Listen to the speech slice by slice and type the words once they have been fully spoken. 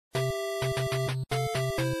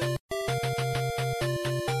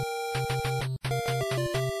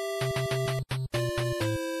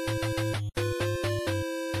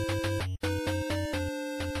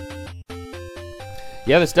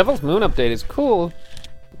Yeah, this Devil's Moon update is cool,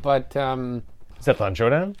 but Is that Thon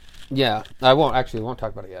Showdown? yeah, I won't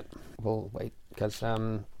talk about it yet. We'll wait because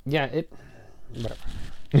whatever.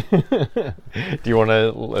 Do you want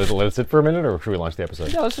to let it sit for a minute, or should we launch the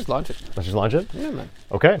episode? Yeah, let's just launch it. Let's just launch it? Yeah, man.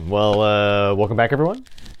 Okay, well, welcome back, everyone.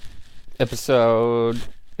 Episode.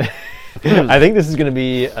 I think this is going to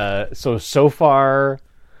be, so far...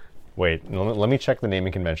 Wait, let me check the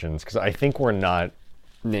naming conventions, because I think we're not...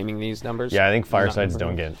 Naming these numbers? Yeah, I think firesides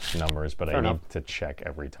don't get numbers, but I enough. need to check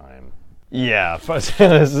every time. Yeah, this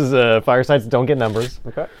is firesides don't get numbers.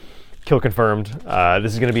 Okay. Kill confirmed.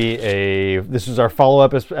 This is going to be this is our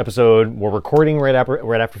follow-up episode. We're recording right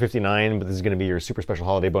after 59, but this is going to be your super special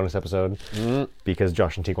holiday bonus episode because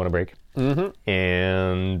Josh and Teak want a break. Mm-hmm.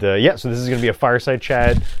 And so this is going to be a fireside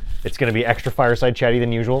chat. It's going to be extra fireside chatty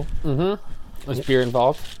than usual. Mm-hmm. There's beer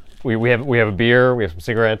involved. We have a beer. We have some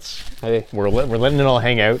cigarettes. Hey, We're letting it all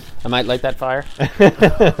hang out. I might light that fire.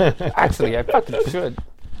 Actually, I fucking should.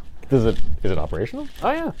 Is it operational?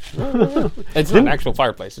 Oh yeah. It's not an actual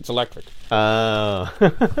fireplace. It's electric. Oh.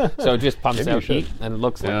 So it just pumps Maybe you out should. heat and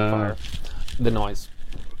looks like a fire. The noise.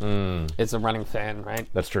 It's a running fan, right?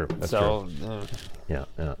 That's true. That's true. Yeah.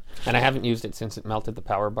 And I haven't used it since it melted the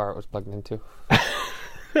power bar it was plugged into.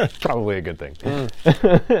 Probably a good thing.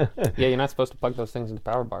 Yeah, you're not supposed to plug those things into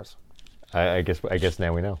power bars. I guess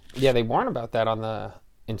now we know. Yeah, they warn about that on the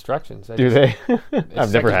instructions. Do they?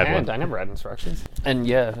 I've never had secondhand. one. I never had instructions. And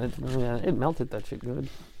it melted that shit good.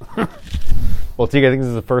 Well, Teague, I think this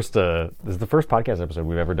is the first podcast episode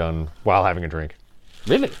we've ever done while having a drink.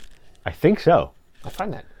 Really? I think so. I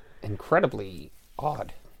find that incredibly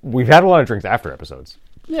odd. We've had a lot of drinks after episodes.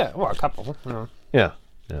 Yeah, well, a couple. You know. Yeah.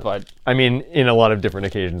 But I mean, in a lot of different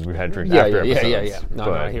occasions, we've had drinks after episodes. Yeah.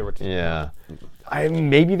 No, I hear what you're saying. Yeah.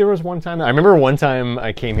 Maybe there was one time. I remember one time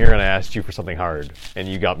I came here and I asked you for something hard, and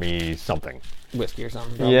you got me something. Whiskey or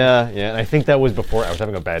something. Probably. Yeah. And I think that was before I was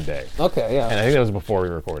having a bad day. Okay, yeah. And I think that was before we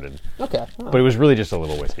recorded. Okay. Well, But it was really just a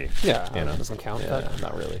little whiskey. yeah, That doesn't count.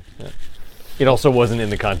 Not really. Yeah. It also wasn't in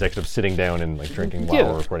the context of sitting down and like drinking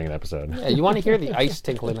while we're recording an episode. Yeah, you want to hear the ice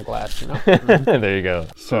tinkle in a glass, you know? There you go.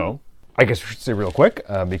 So, I guess we should say real quick,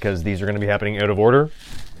 because these are going to be happening out of order.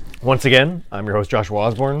 Once again, I'm your host, Joshua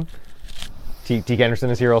Osborne. Teak Anderson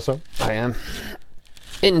is here also. I am.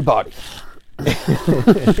 In body.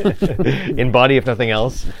 In body, if nothing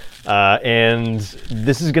else. And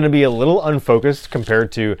this is going to be a little unfocused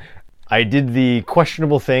compared to... I did the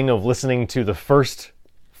questionable thing of listening to the first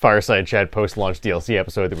Fireside Chat post-launch DLC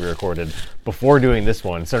episode that we recorded before doing this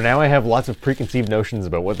one. So now I have lots of preconceived notions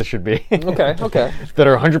about what this should be. Okay. That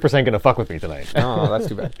are 100% going to fuck with me tonight. Oh, that's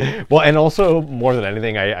too bad. Well, and also, more than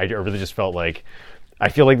anything, I really just felt like... I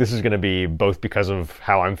feel like this is going to be both because of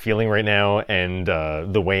how I'm feeling right now and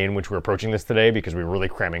the way in which we're approaching this today, because we're really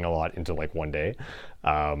cramming a lot into like one day.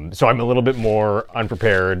 So I'm a little bit more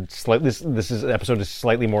unprepared. This episode is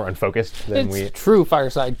slightly more unfocused than True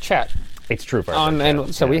fireside chat. It's true.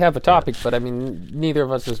 So we have a topic, but I mean, neither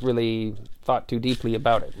of us has really thought too deeply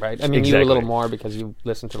about it, right? I mean, you a little more because you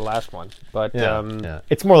listened to the last one, but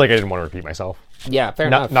it's more like I didn't want to repeat myself. Yeah, fair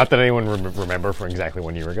enough. Not that anyone remember from exactly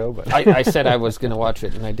 1 year ago, but I said I was going to watch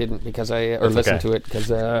it and I didn't because listen to it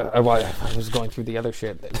because I was going through the other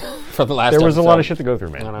shit from the last. There was episode. a lot of shit to go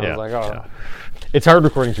through, man. And I was like, oh. Yeah. It's hard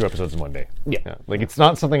recording 2 episodes in one day. Yeah. Like it's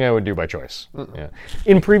not something I would do by choice. Yeah.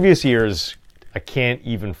 In previous years, I can't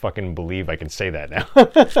even fucking believe I can say that now.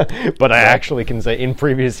 But I actually can say in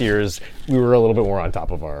previous years, we were a little bit more on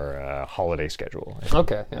top of our holiday schedule.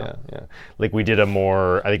 Okay. Yeah. Like we did I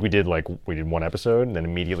think we did one episode, and then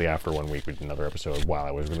immediately after 1 week, we did another episode while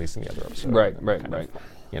I was releasing the other episode. Right.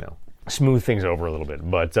 Smooth things over a little bit.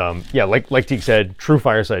 But like Teak said, true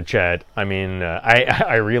fireside chat. I mean,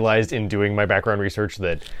 I realized in doing my background research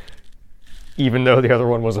that even though the other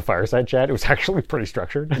one was a fireside chat, it was actually pretty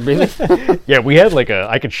structured. Really? Yeah, we had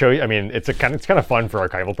I could show you. I mean, it's kind of fun for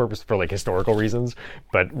archival purpose, for like historical reasons.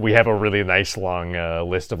 But we have a really nice long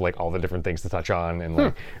list of like all the different things to touch on,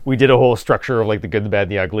 and we did a whole structure of like the good, the bad,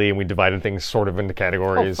 and the ugly, and we divided things sort of into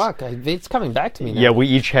categories. Oh fuck! It's coming back to me now. Yeah, we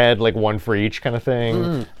each had like one for each kind of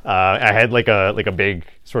thing. I had like a big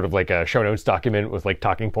sort of like a show notes document with like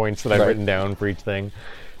talking points that I've written down for each thing.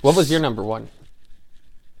 What was your number one?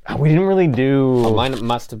 We didn't really do... Oh, mine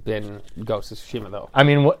must have been Ghost of Tsushima, though. I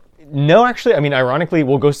mean, no, actually, I mean, ironically,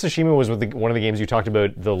 Ghost of Tsushima was with one of the games you talked about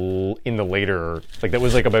in the later... Like, that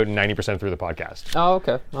was like about 90% through the podcast. Oh,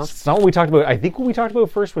 okay. Well, it's not what we talked about. I think what we talked about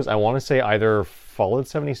first was, I want to say, either Fallout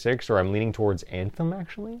 76 or I'm leaning towards Anthem,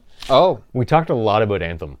 actually. Oh. We talked a lot about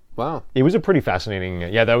Anthem. Wow. It was a pretty fascinating...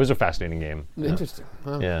 Yeah, that was a fascinating game. Interesting.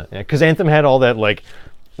 Wow. Yeah, because Anthem had all that, like...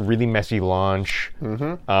 really messy launch.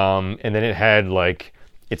 And then it had like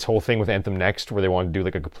its whole thing with Anthem Next where they wanted to do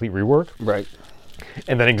like a complete rework. Right.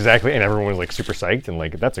 And then and everyone was like super psyched and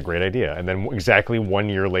like, that's a great idea. And then exactly 1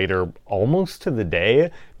 year later, almost to the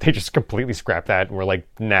day, they just completely scrapped that and were like,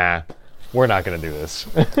 nah, we're not going to do this.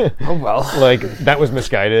 Oh, well. Like, that was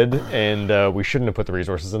misguided, and we shouldn't have put the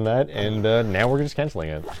resources in that, and now we're just canceling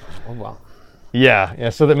it. Oh, well. Yeah,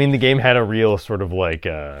 so I mean, the game had a real sort of like,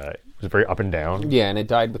 it was very up and down. Yeah, and it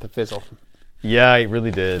died with a fizzle. Yeah, it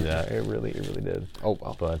really did. It really did. Oh,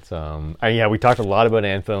 well. But, yeah, we talked a lot about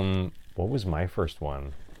Anthem. What was my first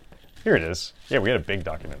one? Here it is. Yeah, we had a big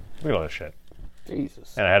document. Look at all this shit.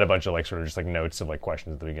 Jesus. And I had a bunch of like sort of just like notes of like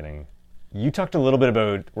questions at the beginning. You talked a little bit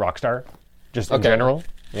about Rockstar, just in general,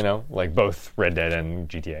 you know, like both Red Dead and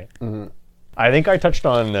GTA. Mm-hmm. I think I touched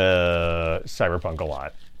on Cyberpunk a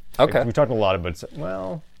lot. Okay. Like, we talked a lot about,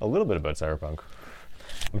 well, a little bit about Cyberpunk.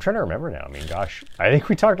 I'm trying to remember now. I mean, gosh, I think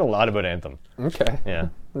we talked a lot about Anthem. Okay. Yeah.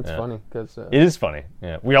 That's funny. Cause, it is funny.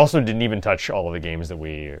 Yeah. We also didn't even touch all of the games that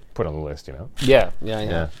we put on the list, you know? Yeah.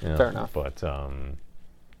 Fair enough. But,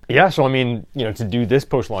 yeah, so I mean, you know, to do this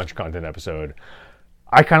post-launch content episode,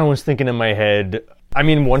 I kind of was thinking in my head, I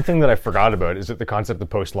mean, one thing that I forgot about is that the concept of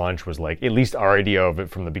post-launch was like, at least our idea of it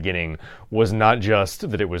from the beginning was not just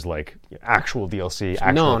that it was like actual DLC,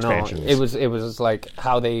 actual expansions. No, it was like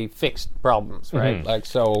how they fixed problems, right? Mm-hmm. Like,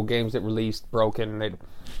 so games that released broken,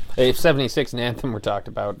 if 76 and Anthem were talked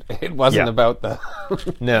about, it wasn't about the...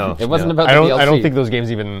 No. It wasn't about the DLC. I don't think those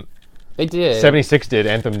games even... They did. 76 did.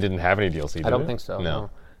 Anthem didn't have any DLC, did I don't think so. No.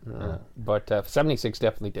 But 76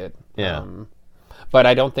 definitely did. Yeah. But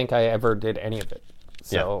I don't think I ever did any of it.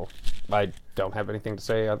 So I don't have anything to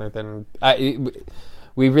say other than...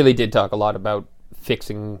 we really did talk a lot about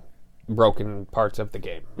fixing broken parts of the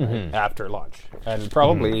game after launch. And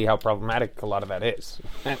probably how problematic a lot of that is.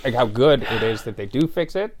 Like how good it is that they do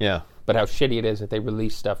fix it. Yeah. But how shitty it is that they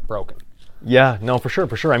release stuff broken. Yeah, no, for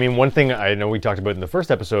sure. I mean, one thing I know we talked about in the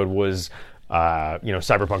first episode was,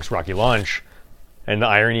 Cyberpunk's rocky launch. And the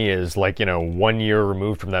irony is, like, 1 year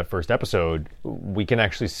removed from that first episode, we can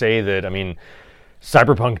actually say that, I mean,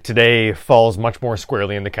 Cyberpunk today falls much more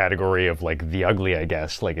squarely in the category of, like, the ugly, I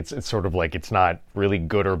guess. Like, it's sort of like it's not really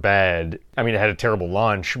good or bad. I mean, it had a terrible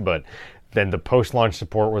launch, but then the post-launch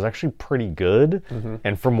support was actually pretty good. Mm-hmm.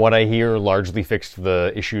 And from what I hear, largely fixed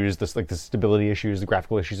the issues, the stability issues, the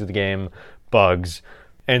graphical issues of the game, bugs.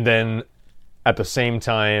 And then at the same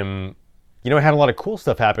time, it had a lot of cool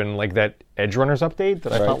stuff happen, like that Edge Runners update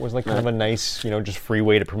that I thought was like kind of a nice, just free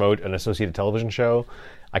way to promote an associated television show.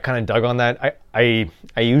 I kind of dug on that. I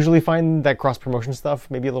usually find that cross-promotion stuff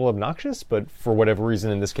maybe a little obnoxious, but for whatever reason,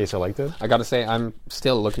 in this case, I liked it. I gotta say, I'm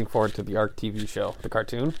still looking forward to the ARC TV show, the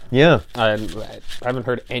cartoon. Yeah. I haven't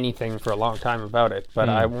heard anything for a long time about it, but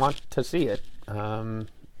I want to see it. Isn't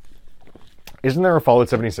there a Fallout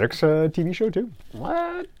 76 TV show, too?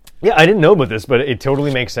 What? Yeah, I didn't know about this, but it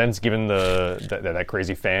totally makes sense given that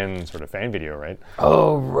crazy fan video, right?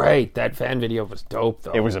 Oh, right. That fan video was dope,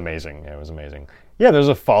 though. It was amazing. Yeah, there's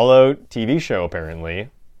a Fallout TV show,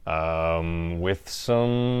 apparently, with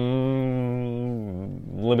some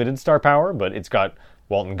limited star power, but it's got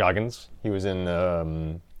Walton Goggins. He was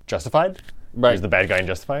in Justified. Right. He's the bad guy in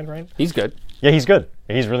Justified, right? He's good. Yeah, he's good.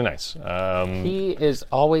 He's really nice. He is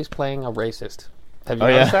always playing a racist. Have you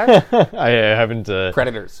noticed that? I haven't...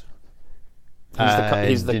 Predators.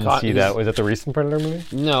 He's the didn't see that. Was that the recent Predator movie?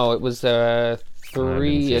 No, it was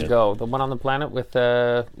 3 ago. The one on the planet with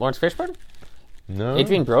Lawrence Fishburne? No.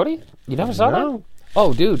 Adrian Brody? You never saw that?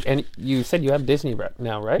 Oh, dude. And you said you have Disney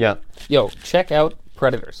now, right? Yeah. Yo, check out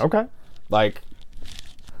Predators. Okay. Like...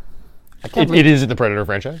 It is in the Predator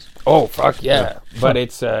franchise? Oh, fuck yeah. But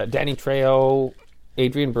it's Danny Trejo,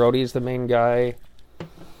 Adrian Brody is the main guy.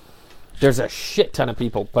 There's a shit ton of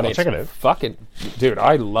people, but I'll check it out. Fucking... Dude,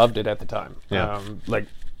 I loved it at the time. Yeah. Like,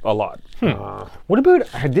 a lot. What about...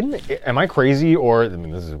 Am I crazy, or... I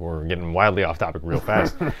mean, we're getting wildly off topic real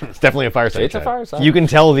fast. It's definitely a fireside It's chat. a fireside. You can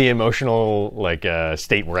tell the emotional,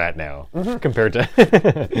 state we're at now, compared to...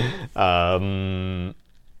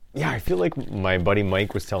 Yeah, I feel like my buddy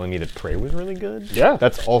Mike was telling me that Prey was really good. Yeah.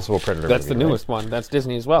 That's also a Predator That's movie, the newest one. That's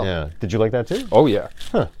Disney as well. Yeah. Did you like that too? Oh, yeah.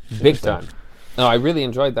 Huh. Big time. No, I really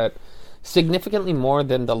enjoyed that. Significantly more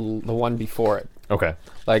than the one before it. Okay.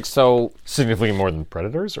 Like, so... Significantly more than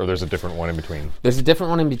Predators, or there's a different one in between? There's a different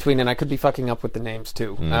one in between, and I could be fucking up with the names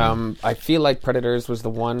too. I feel like Predators was the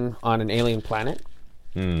one on an alien planet.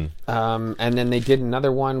 And then they did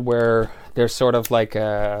another one where there's sort of like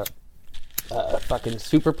a fucking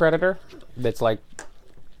super predator that's like...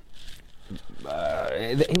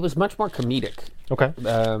 it was much more comedic. Okay.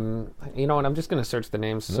 And I'm just going to search the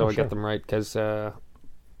names so I get them right, because...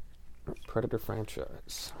 Predator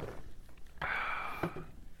franchise.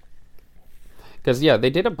 Because, yeah, they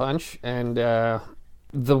did a bunch, and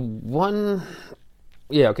the one...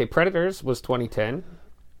 Yeah, okay, Predators was 2010.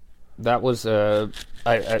 That was...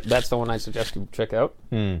 that's the one I suggest you check out.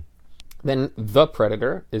 Then The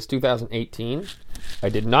Predator is 2018. I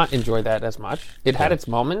did not enjoy that as much. It had its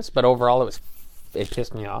moments, but overall it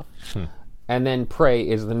pissed me off. And then Prey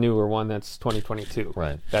is the newer one that's 2022.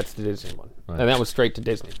 Right. That's the Disney one. Right. And that was straight to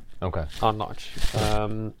Disney. Okay. On launch.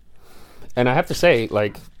 And I have to say,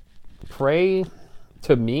 like, Prey,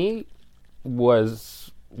 to me,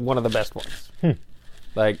 was one of the best ones.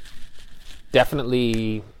 Like,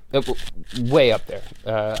 definitely way up there.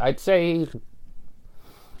 I'd say...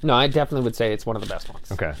 No, I definitely would say it's one of the best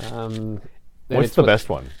ones. Okay. And What's the best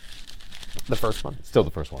one? The first one. Still the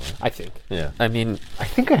first one, right? I think. Yeah. I mean... I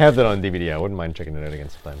think I have that on DVD. I wouldn't mind checking it out again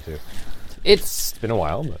sometime, too. It's been a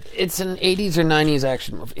while, but... It's an 80s or 90s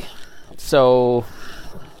action movie. So,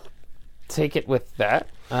 take it with that.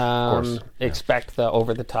 Of course. Expect the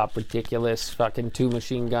over-the-top, ridiculous fucking 2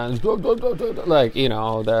 machine guns. Like, you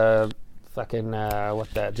know, the... fucking,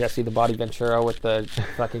 Jesse the Body Ventura with the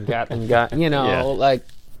fucking Gatling gun. You know, like...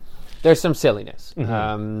 There's some silliness.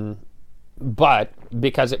 But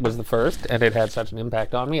because it was the first and it had such an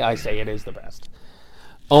impact on me, I say it is the best.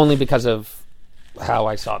 Only because of how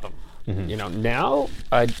I saw them. You know, now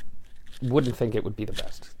I wouldn't think it would be the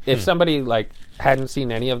best. If somebody like hadn't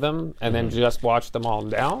seen any of them and then just watched them all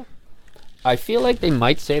now, I feel like they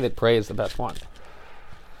might say that Prey is the best one.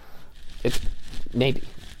 It's maybe.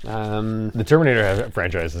 The Terminator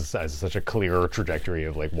franchise has such a clear trajectory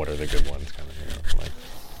of like what are the good ones, kind of. You know, like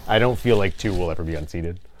I don't feel like 2 will ever be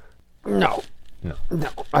unseated. No,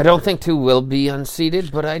 I don't think 2 will be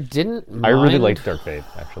unseated, but I didn't mind. I really liked Dark Fate,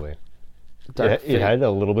 actually. Dark Fate. It had a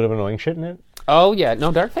little bit of annoying shit in it. Oh, yeah.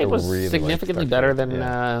 No, Dark Fate was really significantly liked Dark better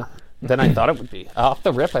Fate, than I thought it would be. Off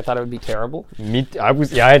the rip, I thought it would be terrible. I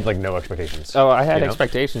had like no expectations. Oh, I had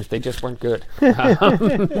expectations. They just weren't good.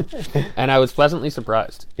 And I was pleasantly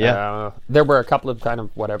surprised. Yeah. There were a couple of kind of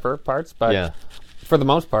whatever parts, but for the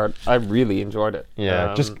most part, I really enjoyed it.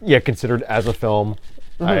 Yeah, considered as a film,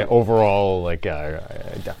 I overall, like, I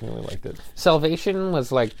definitely liked it. Salvation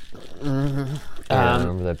was like... I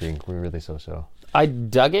remember that being really so-so. I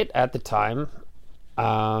dug it at the time.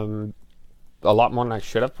 A lot more than I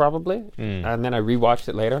should have, probably. And then I rewatched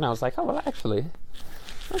it later, and I was like, oh, well, actually,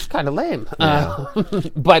 that's kind of lame. Yeah.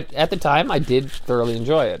 But at the time, I did thoroughly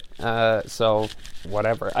enjoy it. So,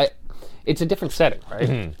 whatever. It's a different setting,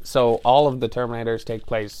 right? So, all of the Terminators take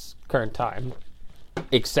place current time,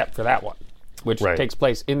 except for that one, which takes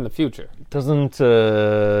place in the future. Doesn't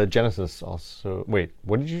Genesis also... Wait,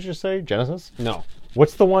 what did you just say? Genesis? No.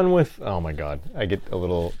 What's the one with... Oh, my God. I need to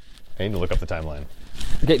look up the timeline.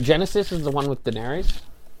 Okay, Genesis is the one with Daenerys.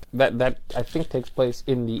 That I think takes place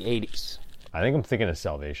in the 80s. I think I'm thinking of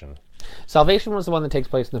Salvation. Salvation was the one that takes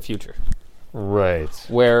place in the future. Right.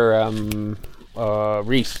 Where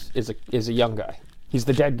Reese is a young guy. He's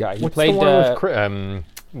the dead guy. He What's played the one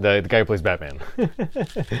with the guy who plays Batman?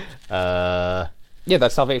 Yeah,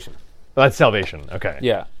 that's Salvation. That's Salvation. Okay.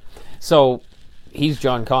 Yeah. So he's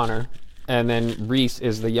John Connor, and then Reese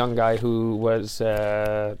is the young guy who was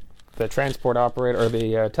the transport operator or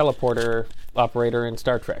the teleporter operator in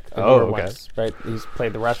Star Trek. Once, right? He's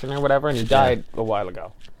played the Russian or whatever, and he died a while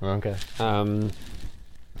ago. Okay.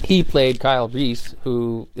 He played Kyle Reese,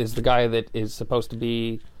 who is the guy that is supposed to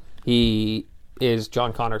be... He is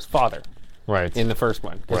John Connor's father. Right. In the first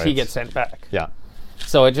one, because he gets sent back. Yeah.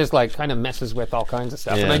 So it just like kind of messes with all kinds of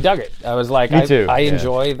stuff, Yeah. and I dug it. I was like, Me too. I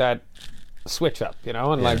enjoy that switch up, you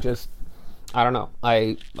know, and like just, I don't know,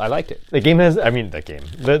 I liked it.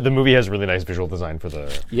 The movie has really nice visual design for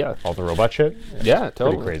all the robot shit. Yeah,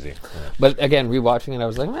 totally Pretty crazy. Yeah. But again, rewatching it, I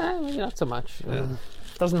was like, maybe not so much.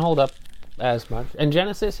 Doesn't hold up as much. And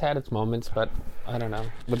Genesis had its moments, but I don't know.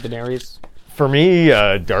 With Daenerys, For me,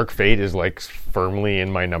 Dark Fate is like firmly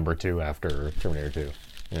in my number 2 after Terminator 2.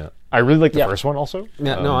 Yeah, I really like the first one also.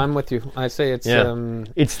 Yeah, no, I'm with you. I say it's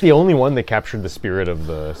it's the only one that captured the spirit of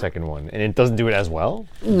the second one, and it doesn't do it as well.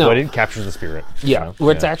 No. But it captures the spirit. Yeah, you know?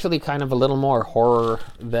 where it's actually kind of a little more horror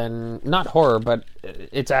than not horror, but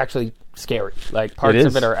it's actually scary. Like parts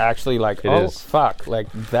of it are actually like, fuck,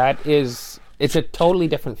 like that is. It's a totally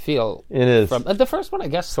different feel. It is. From the first one, I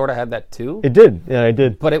guess, sort of had that too. It did. Yeah, I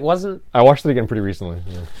did. But it wasn't. I watched it again pretty recently.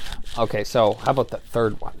 Yeah. Okay, so how about the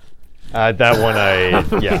third one? That one,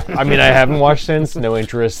 I mean, I haven't watched since. No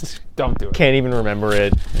interest. Don't do it. Can't even remember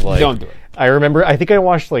it. Like, don't do it. I think I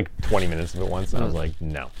watched like 20 minutes of it once, and I was like,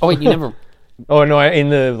 no. Oh wait, you never. Oh no! In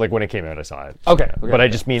the like when it came out, I saw it. Okay, Yeah. okay, But I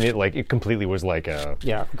okay. just mean it like it completely was like a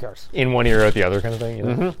Yeah, who cares? in one ear out the other kind of thing. You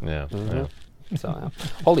know? Mm-hmm. Yeah. Yeah. So,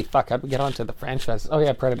 holy fuck, how'd we get onto the franchise? Oh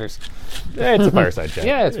yeah, Predators. It's a fireside chat.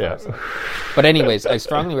 Yeah, it's Fireside. But anyways, I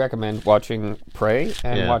strongly recommend watching Prey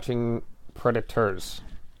and Yeah. watching Predators.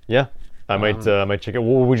 Yeah. I might check it.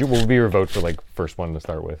 What would be your vote for like first one to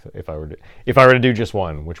start with? If I were to do just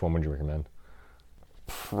one, which one would you recommend?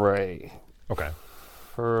 Prey. Okay.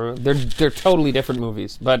 They're totally different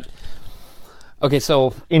movies, but okay,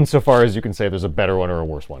 so Insofar as you can say there's a better one or a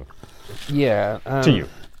worse one yeah, to you.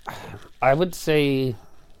 I would say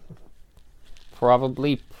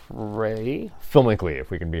probably Prey. Filmically,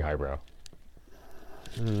 if we can be highbrow.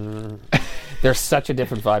 There's such a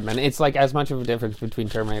different vibe, man. It's like as much of a difference between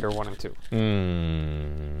Terminator 1 and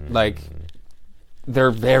 2. Like,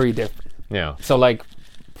 they're very different. Yeah. So, like,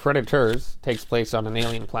 Predators takes place on an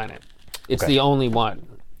alien planet. It's Okay. the only one.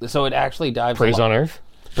 So it actually dives Praise on Earth?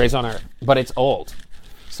 Praise on Earth. But it's old.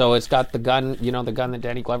 So it's got the gun, you know, the gun that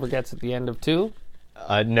Danny Glover gets at the end of 2?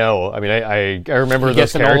 No. I mean, I remember He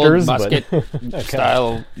those gets an characters. old but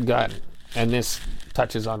musket-style gun. And this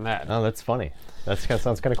touches on that. Oh, that's funny. That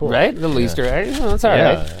sounds kind of cool. Right? Little Easter egg. Oh, that's all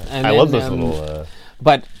Yeah. right. And I then, love those little...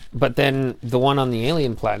 But then the one on the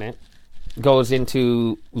alien planet goes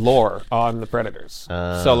into lore on the Predators.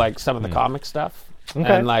 So like some of the comic stuff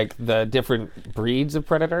and like the different breeds of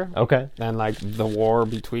Predator. Okay. And like the war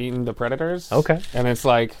between the Predators. Okay. And it's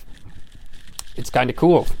like, it's kind of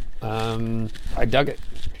cool. I dug it.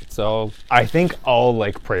 So I think I'll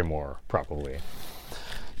like Prey more, probably.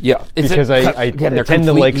 yeah, Because I again, they're tend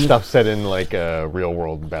to like completely- stuff set in like a real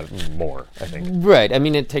world more, I think. Right. I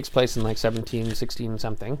mean, it takes place in like 17, 16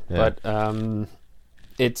 something, Yeah. but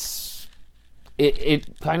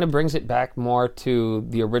it kind of brings it back more to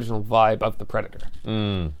the original vibe of the Predator.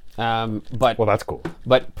 But Well, that's cool.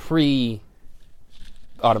 but pre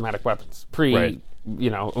automatic weapons, Right. you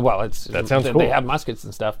know, well, it's That sounds they cool. have muskets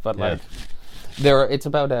and stuff, but Yeah. like it's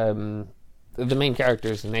about the main character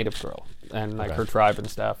is a native girl and like Okay. her tribe and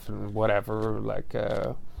stuff and whatever, like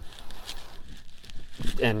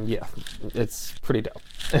and yeah, it's pretty dope.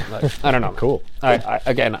 Like, I don't know. Cool.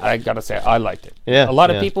 I gotta say, I liked it. Yeah, A lot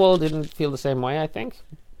of yeah. people didn't feel the same way, I think.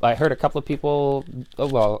 I heard a couple of people,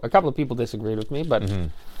 a couple of people disagreed with me, but Mm-hmm.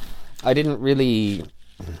 I didn't really,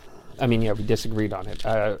 I mean, yeah, we disagreed on it.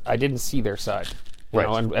 I didn't see their side. You Right.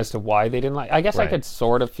 know, and as to why they didn't like, I guess I Right. could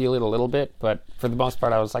sort of feel it a little bit, but for the most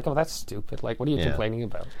part, I was like, "Oh, that's stupid! Like, what are you Yeah. complaining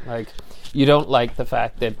about? Like, you don't like the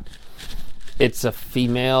fact that it's a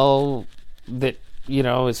female that you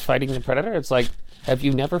know is fighting the Predator? It's like, have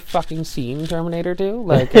you never fucking seen Terminator 2?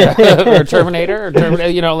 Like, or Terminator, or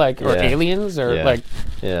you know, like, or Yeah. Aliens, or Yeah. like,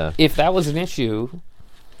 Yeah. if that was an issue."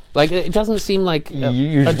 Like, it doesn't seem like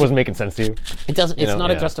You just wasn't making sense to you. it doesn't. It's know,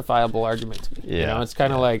 not a yeah. justifiable argument to me. You Yeah. know, it's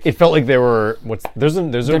kind of like It felt like there were there's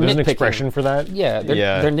an nitpicking. expression for that. yeah,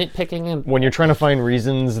 they're nitpicking and When you're trying to find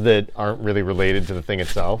reasons that aren't really related to the thing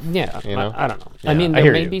itself. yeah, You know? I don't know. Yeah, I mean, I there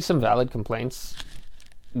hear may you. be some valid complaints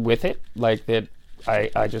with it, like that.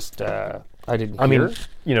 I just I didn't. I hear. mean,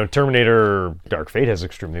 you know, Terminator Dark Fate has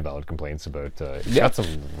extremely valid complaints about it's Yeah. got some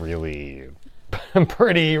really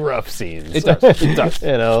pretty rough scenes. It does. It does.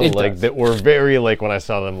 You know, It like does. that were very like when I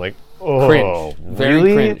saw them like oh Cringe. Very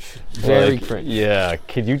really? cringe. Very Like, cringe. Yeah,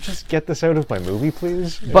 could you just get this out of my movie,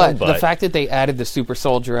 please? You But know, the fact that they added the super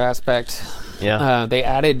soldier aspect, Yeah. they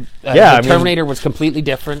added. Yeah, the I mean- Terminator was completely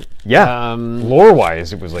different. yeah, lore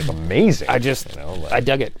wise, it was like amazing. I just, you know, like, I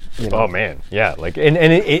dug it. You know? oh man, yeah, like and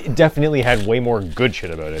it definitely had way more good shit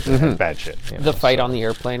about it than had bad shit. You know? The fight on the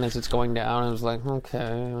airplane as it's going down, I was like,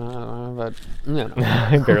 okay, but you know,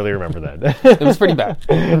 I barely remember that. it was pretty bad.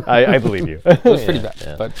 It I believe you. was pretty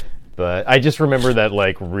bad, But I just remember that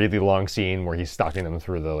like really long scene where he's stalking them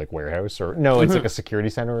through the like warehouse or no, it's like a security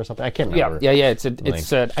center or something. I can't remember. yeah. It's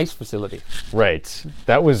an ice facility, Right.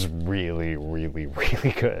 That was really, really,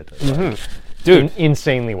 really good. Like, dude.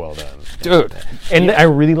 insanely well done. Dude, And I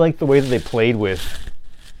really liked the way that they played with.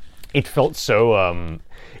 It felt so.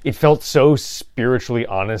 It felt so spiritually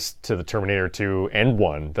honest to the Terminator 2 and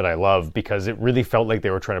 1 that I love because it really felt like they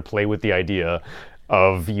were trying to play with the idea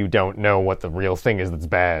of you don't know what the real thing is that's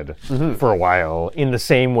bad for a while in the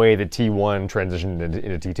same way that T1 transitioned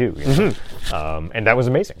into T2. You know? And that was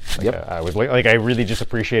amazing. Like, Yep. I was like I really just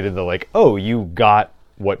appreciated the like, oh, you got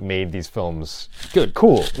what made these films Good.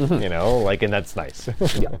 cool, you know, like, and that's nice.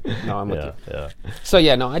 yeah. No, I'm with yeah, you. yeah. So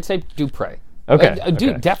yeah, no, I'd say do Prey. Okay,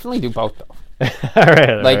 Do okay. definitely do both though. all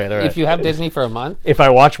right, Like all right. if you have Disney for a month, If I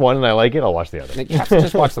watch one and I like it, I'll watch the other. you have to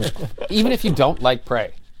just watch them. Even if you don't like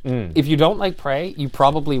Prey, If you don't like Prey, you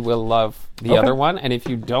probably will love the other one, and if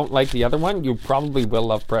you don't like the other one, you probably will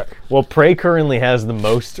love Prey. Well, Prey currently has the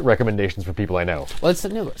most recommendations for people I know, Well, it's the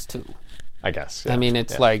newest too. I guess. I mean,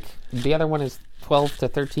 it's like the other one is 12 to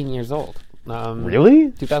 13 years old.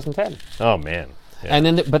 Really? 2010. Oh, man. Yeah. And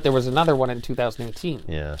then, but there was another one in 2018.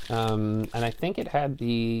 Yeah. And I think it had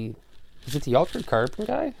is it the Altered Carbon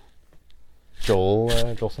guy? Joel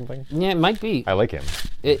something? Yeah, it might be. I like him.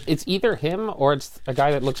 It's either him or it's a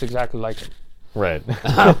guy that looks exactly like him. Right.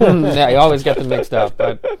 Yeah, I always get them mixed up.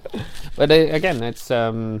 But again, it's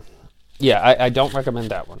I don't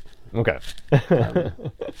recommend that one. Okay.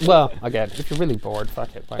 Well, again, if you're really bored,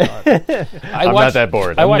 fuck it. Why not? I'm not that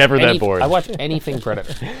bored. I'm never that bored. I watch anything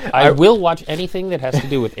Predator. I will watch anything that has to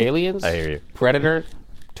do with aliens. I hear you. Predator,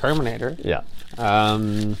 Terminator. Yeah.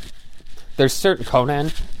 There's certain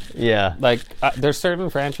Conan. Yeah. Like, there's certain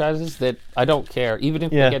franchises that I don't care. Even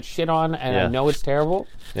if they get shit on and I know it's terrible,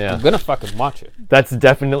 I'm going to fucking watch it. That's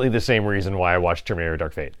definitely the same reason why I watched Terminator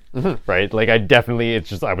Dark Fate. Right? Like, I was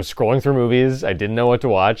scrolling through movies, I didn't know what to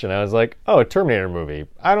watch, and I was like, oh, a Terminator movie.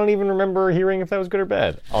 I don't even remember hearing if that was good or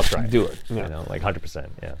bad. I'll try it. Do it. Yeah. You know, like 100%,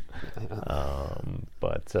 yeah.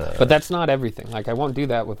 But that's not everything. Like, I won't do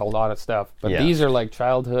that with a lot of stuff. But these are like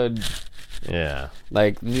childhood... Yeah.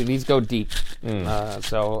 Like, these go deep.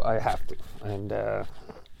 So I have to.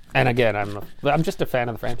 And again, I'm just a fan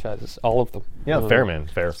of the franchises, all of them. Yeah, fair, man.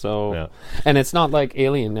 Fair. So, and it's not like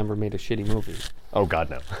Alien never made a shitty movie. Oh, God,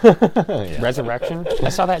 no. Resurrection? I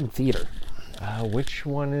saw that in theater. Which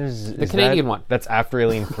one is the Canadian one? That's after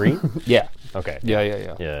Alien 3? Yeah. Okay. Yeah.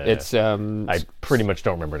 It's I pretty much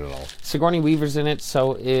don't remember it at all. Sigourney Weaver's in it,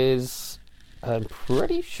 so I'm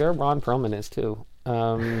pretty sure Ron Perlman is too.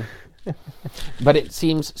 But it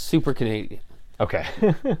seems super Canadian. Okay.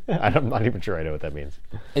 I'm not even sure I know what that means.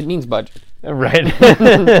 It means budget. Right.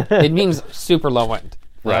 It means super low end.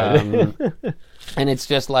 Right. And it's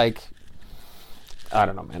just like, I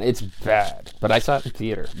don't know, man. It's bad. But I saw it in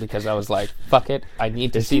theater because I was like, fuck it. I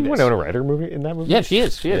need to see this. Is Winona Ryder movie in that movie? Yeah, she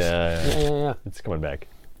is. Yeah. It's coming back.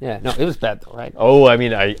 Yeah, no, it was bad though, right? Oh, I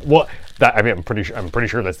mean, I'm pretty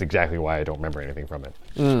sure that's exactly why I don't remember anything from it.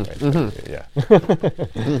 Right? Yeah.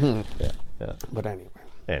 Yeah. But anyway.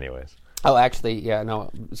 Anyways. Oh, actually, yeah, no,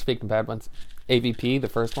 speaking of bad ones, AVP, the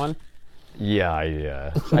first one. Yeah,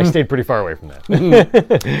 I stayed pretty far away from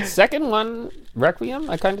that. Second one, Requiem,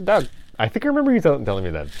 I kind of dug. I think I remember you telling me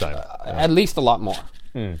that time. At least a lot more.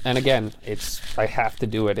 And again, I have to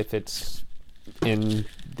do it if it's in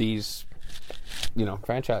these,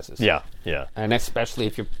 franchises. Yeah. And especially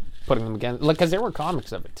if you're putting them again, like, because there were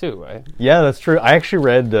comics of it too, right? Yeah, that's true. I actually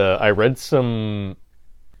read some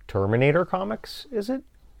Terminator comics. Is it?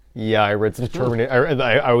 Yeah, I read some Terminator.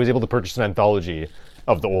 I was able to purchase an anthology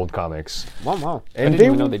of the old comics. Wow! And I didn't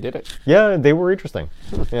even know they did it. Yeah, they were interesting.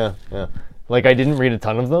 Yeah. Like, I didn't read a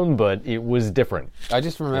ton of them, but it was different. I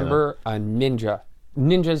just remember a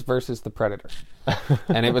ninjas versus the Predator.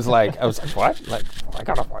 And it was like, I was like, what? Like, I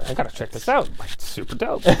gotta check this out. Like, super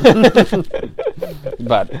dope.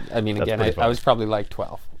 But I mean, again, I was probably like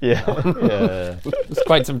 12. Yeah. It was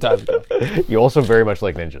quite some time ago. You also very much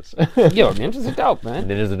like ninjas. Yo, ninjas are dope, man.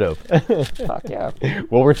 Ninjas are dope. Fuck yeah.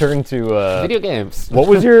 We'll return to video games. What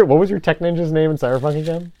was your Tech Ninja's name in Cyberpunk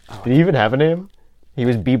again? Did he even have a name? He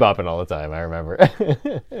was bebopping all the time, I remember.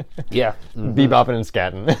 Yeah. Bebopping and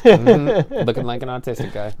scatting. Looking like an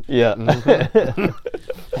autistic guy. Yeah.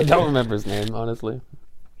 I don't remember his name, honestly.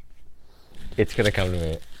 It's going to come to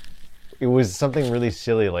me. It was something really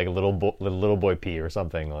silly, like little boy P or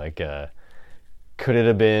something. Like, could it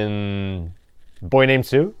have been Boy Named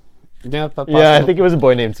Sue? Yeah, yeah, I think it was a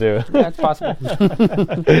Boy Named Sue. Yeah, it's possible.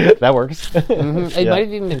 That works. It might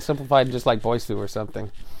have even been simplified just like Boy Sue or something.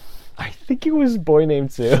 I think it was Boy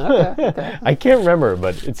Named Sue. Okay. I can't remember,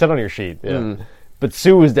 but it said on your sheet. Yeah. But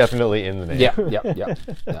Sue was definitely in the name. Yeah.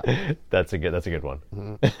 That's a good one.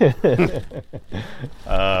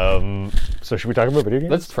 So should we talk about video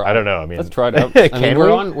games? Let's try. I don't know. I mean, let's try it out.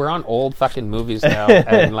 We're on old fucking movies now,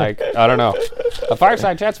 and like, I don't know. A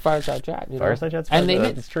Fireside Chat's a Fireside Chat. Fireside Chat's and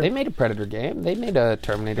that's true. they made a Predator game. They made a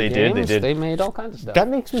Terminator game. They did. They made all kinds of stuff. That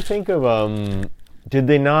makes me think of did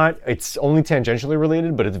they not? It's only tangentially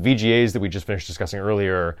related, but it's VGAs that we just finished discussing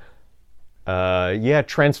earlier.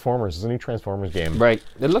 Transformers. There's a new Transformers game. Right.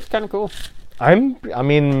 It looks kind of cool. I don't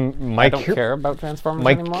care about Transformers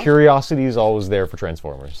anymore. My curiosity is always there for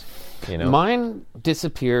Transformers. Mine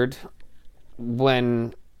disappeared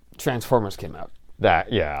when Transformers came out.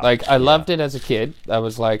 Like, I loved it as a kid. I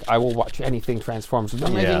was like, I will watch anything Transformers.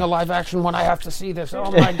 They're making a live action one. I have to see this.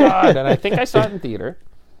 Oh my God. And I think I saw it in theater.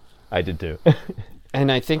 I did too. And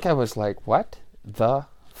I think I was like, what the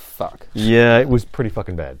fuck. Yeah, it was pretty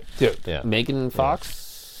fucking bad. Dude, Yeah. Megan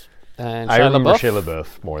Fox and I Shia remember LaBeouf. Shia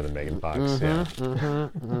LaBeouf more than Megan Fox.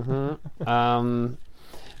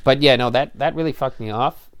 But yeah, no, that really fucked me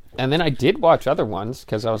off. And then I did watch other ones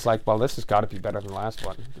because I was like, well, this has got to be better than the last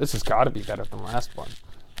one. This has got to be better than the last one.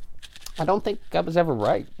 I don't think I was ever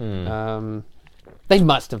right. They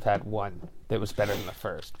must have had one that was better than the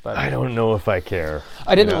first, but I don't know if I care.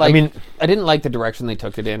 I didn't You know, like. I mean, I didn't like the direction they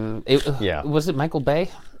took it in. Yeah. Was it Michael Bay?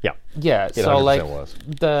 yeah, Yeah. it So 100% like was.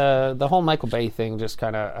 the whole Michael Bay thing just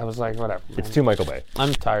kind of, I was like, whatever. It's man. too Michael Bay.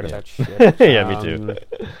 I'm tired of that shit. Yeah, me too.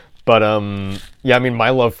 But yeah, I mean, my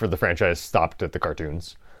love for the franchise stopped at the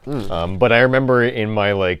cartoons. But I remember in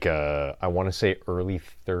my I want to say early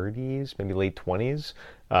 30s, maybe late 20s,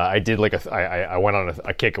 I did I went on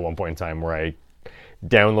a kick at one point in time where I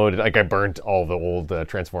downloaded, I burnt all the old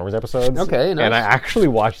Transformers episodes. Okay, nice. And I actually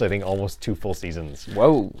watched, I think, almost 2 full seasons.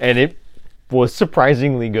 Whoa. And it was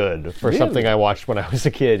surprisingly good for Really? something I watched when I was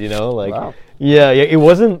a kid, Wow. Yeah, it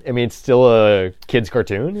wasn't, I mean, it's still a kid's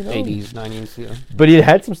cartoon, 80s, 90s, yeah. but it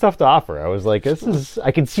had some stuff to offer. I was like, I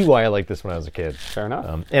can see why I liked this when I was a kid. Fair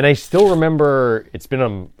enough. And I still remember, it's been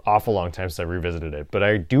an awful long time since I revisited it, but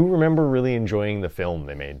I do remember really enjoying the film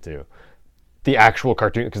they made too. The actual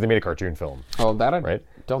cartoon, because they made a cartoon film. Oh, that I Right.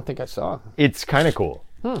 don't think I saw. It's kind of cool.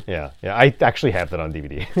 Yeah. I actually have that on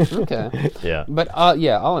DVD. Okay. Yeah. But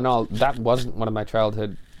yeah, all in all, that wasn't one of my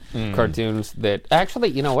childhood cartoons that actually,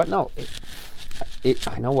 you know what? No,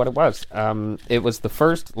 I know what it was. It was the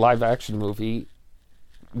first live action movie.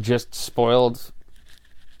 Just ruined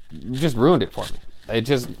it for me.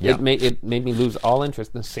 It made me lose all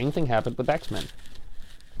interest. The same thing happened with X-Men.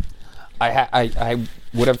 I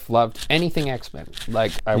would have loved anything X-Men.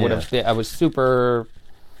 Like I would have. I was super.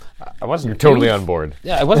 I wasn't. You're totally huge- on board.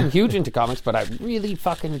 Yeah, I wasn't huge into comics, but I really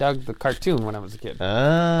fucking dug the cartoon when I was a kid.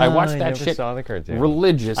 I watched that never shit saw the cartoon.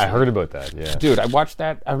 religiously. I heard about that, yeah. Dude, I watched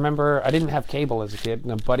that. I remember I didn't have cable as a kid,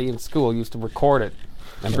 and a buddy in school used to record it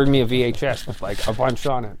and bring me a VHS with like a bunch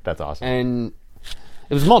on it. That's awesome. And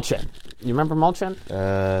it was Molchen. You remember Molchen?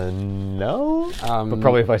 No. But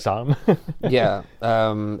probably if I saw him. Yeah.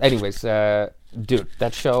 Anyways, dude,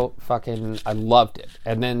 that show, fucking, I loved it.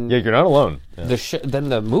 And then Yeah, you're not alone. Yeah. then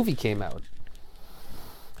the movie came out,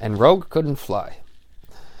 and Rogue couldn't fly,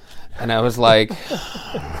 and I was like,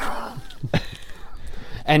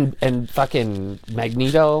 and fucking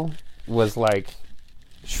Magneto was like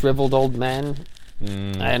shriveled old man,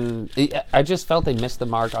 and I just felt they missed the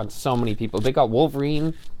mark on so many people. They got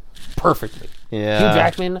Wolverine perfectly. Yeah. Hugh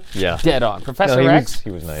Jackman, Yeah. dead on. Professor he X,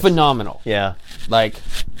 was nice. phenomenal. Yeah. Like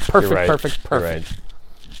perfect, You're right. perfect. You're right.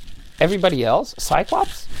 Everybody else,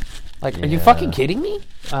 Cyclops? Like, are you Yeah. fucking kidding me?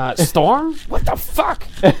 Storm? What the fuck?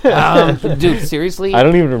 Dude, seriously? I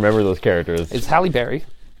don't even remember those characters. It's Halle Berry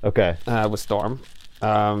Okay. with Storm.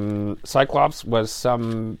 Cyclops was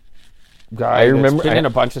some guy I remember. that's been in a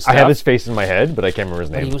bunch of stuff. I have his face in my head, but I can't remember his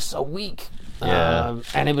but he name. was so weak. Yeah.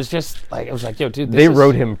 And it was just like, I was like, yo, dude, They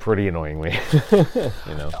wrote him pretty annoyingly.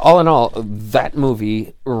 All in all, that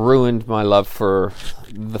movie ruined my love for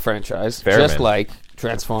the franchise. Fair, just man. like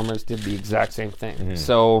Transformers did the exact same thing. Mm-hmm.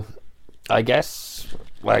 So, I guess,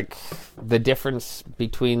 like, the difference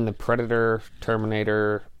between the Predator,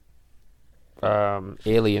 Terminator,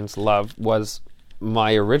 Aliens love was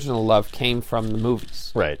my original love came from the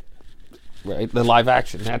movies, Right. right? The live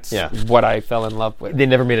action. That's Yeah. what I fell in love with. They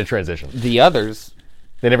never made a transition. The others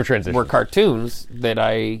They never transitioned. were cartoons that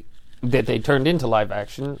they turned into live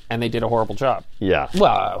action, and they did a horrible job. Yeah.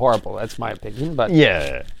 Well, horrible. That's my opinion, but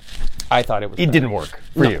Yeah. I thought it was. It better. didn't work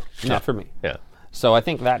for No, you. not for me. Yeah. So I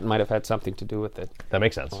think that might have had something to do with it. That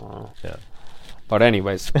makes sense. Yeah. But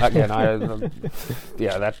anyways, again,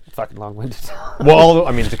 yeah, that fucking long-winded. Well,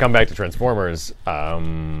 I mean, to come back to Transformers,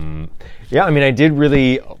 yeah, I mean, I did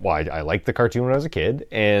really. Well, I liked the cartoon when I was a kid,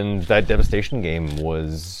 and that Devastation game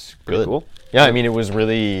was good. cool. Yeah, I mean, it was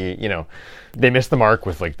really, they missed the mark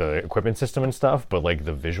with like the equipment system and stuff, but like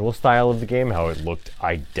the visual style of the game, how it looked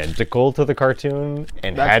identical to the cartoon,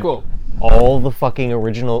 and That's had cool. all the fucking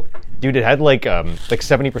original. Dude, it had like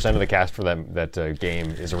 70% of the cast for that game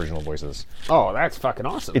is original voices. Oh, that's fucking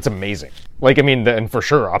awesome. It's amazing. Like, I mean, and for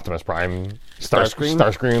sure, Optimus Prime, Starscream?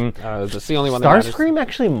 Starscream. that's the only one that matters. Starscream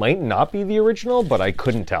actually might not be the original, but I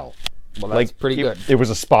couldn't tell. Well, that's pretty good. It was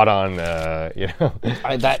a spot on,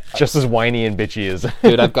 just as whiny and bitchy as.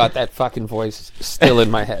 Dude, I've got that fucking voice still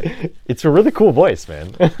in my head. It's a really cool voice,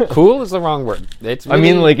 man. Cool is the wrong word. It's really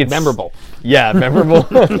mean, like, it's memorable. Yeah, memorable.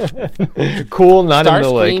 Cool, not in the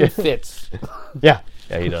Starscream like. fits. Yeah,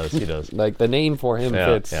 Yeah, he does. He does. Like, the name for him Yeah,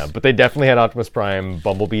 fits. yeah, but they definitely had Optimus Prime.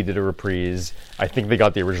 Bumblebee did a reprise. I think they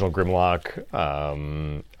got the original Grimlock.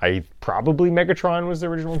 Probably Megatron was the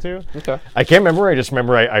original too. Okay. I can't remember. I just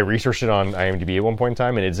remember I researched it on IMDb at one point in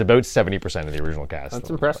time, and it's about 70% of the original cast. That's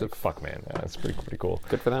I'm impressive. like, fuck, man, yeah, that's pretty cool.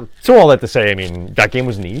 Good for them. So all that to say, I mean, that game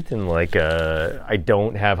was neat, and like, I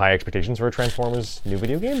don't have high expectations for a Transformers new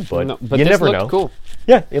video game, but, No, but you this never looked know. cool.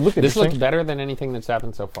 Yeah, it looked This interesting. looked better than anything that's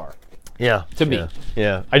happened so far. Yeah, to me.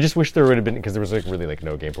 Yeah, I just wish there would have been, because there was like really like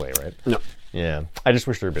no gameplay, right? No. Yeah, I just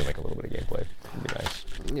wish there had been like a little bit of gameplay. It'd be nice.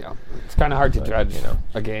 Yeah. It's kind of hard to judge,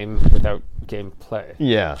 a game without gameplay,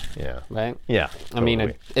 Yeah, right? yeah. I mean,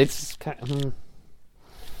 totally. it's kind of,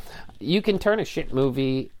 you can turn a shit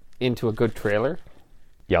movie into a good trailer,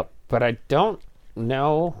 Yep. but I don't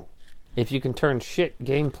know if you can turn shit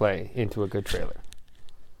gameplay into a good trailer.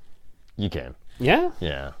 You can. Yeah?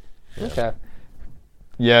 Yeah. Okay.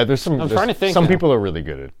 Yeah, there's some. I'm trying to think Some now. people are really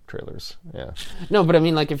good at trailers. Yeah. No, but I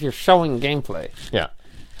mean, like, if you're showing gameplay, Yeah.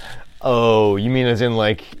 Oh, you mean as in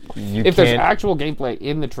like you if can't? there's actual gameplay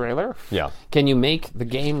in the trailer, Yeah. can you make the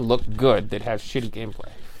game look good that has shitty gameplay?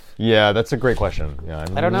 Yeah, that's a great question. Yeah,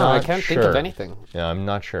 I don't know. I not can't think sure. of anything. Yeah, I'm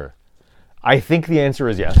not sure. I think the answer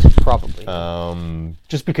is yes. Probably.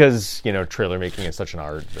 Just because trailer making is such an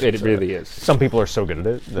art. That, It really is. Some people are so good at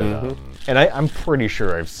it. That, and I'm pretty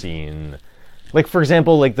sure I've seen, like, for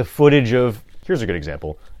example, like the footage of. Here's a good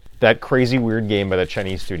example. That crazy weird game by that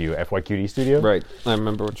Chinese studio, FYQD Studio. Right. I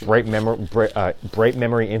remember what you. Bright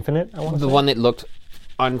Memory Infinite. I want to The say. one that looked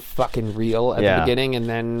unfucking real at Yeah. the beginning, and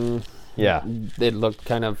then Yeah. it looked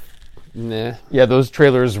kind of meh. Yeah, those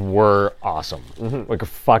trailers were awesome. Like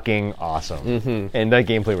fucking awesome. And that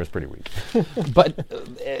gameplay was pretty weak. But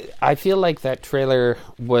I feel like that trailer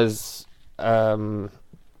was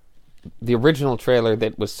the original trailer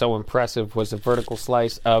that was so impressive was a vertical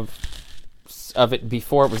slice of it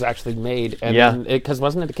before it was actually made, and Yeah. then because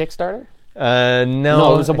wasn't it a Kickstarter? No.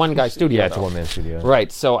 No, it was a one-guy studio. Yeah, it's a though. one-man studio.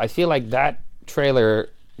 Right. So I feel like that trailer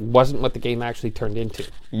wasn't what the game actually turned into.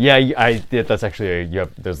 Yeah, that's actually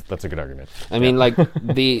that's a good argument. I mean, like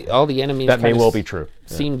all the enemies That may kinda well be true.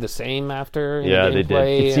 seemed the same after. Yeah, in the they did.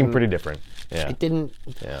 gameplay, It seemed and pretty different. Yeah. It didn't.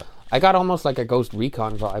 Yeah. I got almost like a Ghost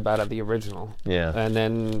Recon vibe out of the original. Yeah. And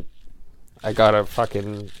then I got a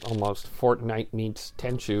fucking almost Fortnite meets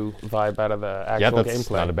Tenchu vibe out of the Yeah, actual that's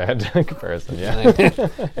gameplay. not a bad comparison. Yeah.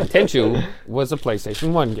 And Tenchu was a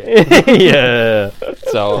PlayStation 1 game. Yeah.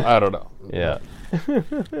 So, I don't know. Yeah.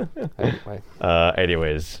 Anyway,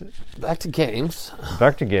 Anyways, back to games.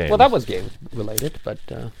 back to games. Well, that was game related, but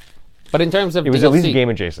in terms of it was DLC, at least game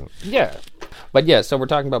adjacent. Yeah. But yeah, so we're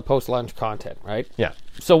talking about post-launch content, right? Yeah.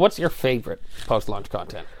 So what's your favorite post-launch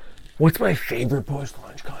content? What's my favorite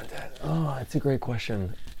post-launch content? Oh, that's a great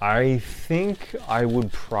question. I think I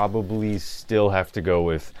would probably still have to go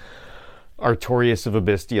with Artorias of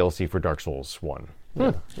Abyss DLC for Dark Souls 1.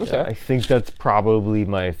 Okay. Yeah, I think that's probably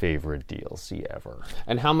my favorite DLC ever.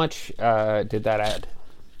 And how much did that add?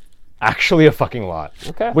 Actually, a fucking lot.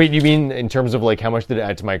 Okay. Wait, you mean in terms of like how much did it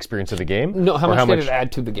add to my experience of the game? No, how Or much did it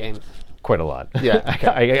add to the game? Quite a lot. Yeah.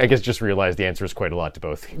 I guess just realized the answer is quite a lot to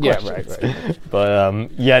both. Yeah, questions. right.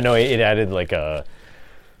 But yeah, no, it added like a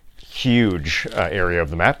huge area of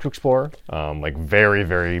the map to explore. Like very,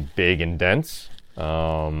 very big and dense.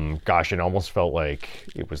 Gosh, it almost felt like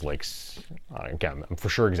it was like, again, I'm for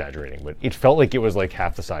sure exaggerating, but it felt like it was like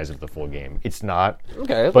half the size of the full game. It's not,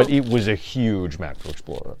 Okay, but well- it was a huge map to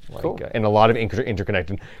explore. Like, Cool. And a lot of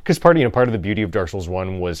interconnected, because part of the beauty of Dark Souls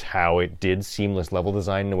 1 was how it did seamless level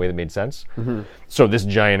design in a way that made sense. So this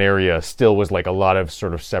giant area still was like a lot of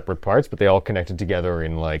sort of separate parts, but they all connected together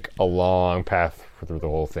in like a long path through the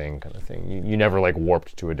whole thing kind of thing. You never like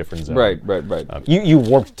warped to a different zone. Right. You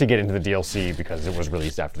warped to get into the DLC because it was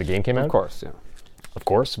released after the game came out. Of course, yeah. Of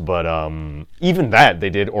course, but even that they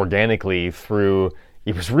did organically through.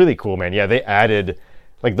 It was really cool, man. Yeah, they added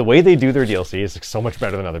like the way they do their DLC is like, so much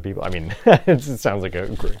better than other people. I mean, it sounds like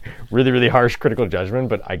a really, really harsh critical judgment,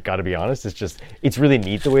 but I got to be honest, it's really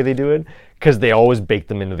neat the way they do it because they always bake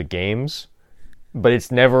them into the games. But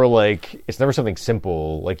it's never something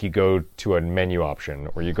simple like you go to a menu option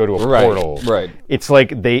or you go to a portal. right. It's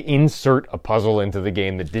like they insert a puzzle into the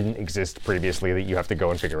game that didn't exist previously that you have to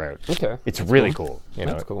go and figure out. Okay. It's really cool. You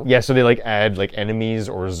know? That's cool. Yeah, so they like add like enemies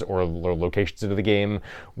or locations into the game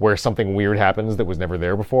where something weird happens that was never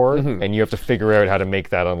there before, and you have to figure out how to make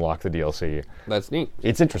that unlock the DLC. That's neat.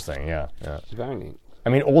 It's interesting, yeah. Very neat. I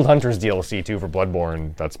mean, Old Hunter's DLC too for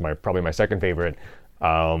Bloodborne. That's probably my second favorite.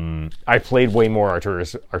 I played way more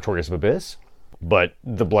Artorias of Abyss, but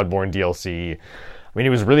the Bloodborne DLC, I mean, it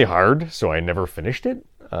was really hard, so I never finished it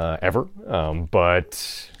ever.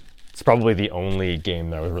 But It's probably the only game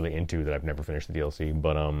that I was really into that I've never finished the DLC.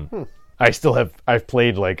 But I've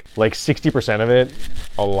played like 60% of it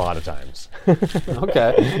a lot of times.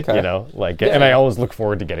 Okay. You know, and I always look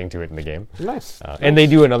forward to getting to it in the game. Nice. And they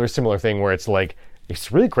do another similar thing where it's like,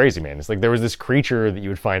 it's really crazy, man. It's like there was this creature that you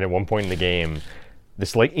would find at one point in the game,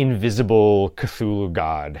 this like invisible Cthulhu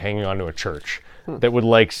god hanging onto a church that would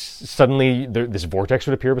like suddenly this vortex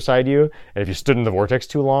would appear beside you, and if you stood in the vortex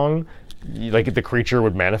too long, like the creature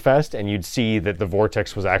would manifest, and you'd see that the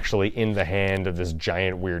vortex was actually in the hand of this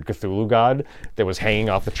giant weird Cthulhu god that was hanging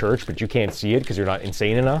off the church, but you can't see it because you're not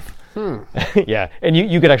insane enough. Yeah, and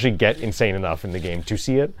you could actually get insane enough in the game to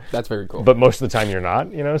see it. That's very cool. But most of the time you're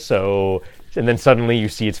not, you know. So, and then suddenly you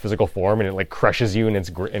see its physical form, and it like crushes you in its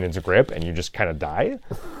grip, and you just kind of die.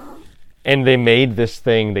 And they made this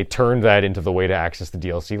thing. They turned that into the way to access the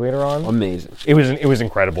DLC later on. Amazing. It was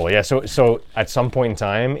incredible. Yeah. So at some point in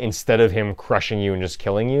time, instead of him crushing you and just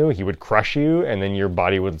killing you, he would crush you, and then your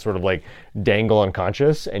body would sort of like dangle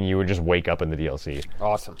unconscious, and you would just wake up in the DLC.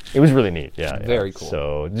 Awesome. It was really neat. Yeah. Very cool.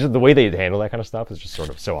 So just the way they handle that kind of stuff is just sort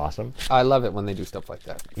of so awesome. I love it when they do stuff like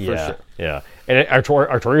that. For sure. Yeah. And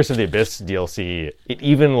Artorias of the Abyss DLC, it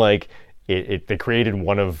even like. They created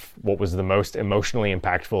one of what was the most emotionally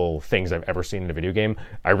impactful things I've ever seen in a video game.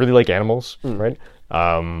 I really like animals, right?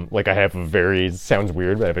 Like I have sounds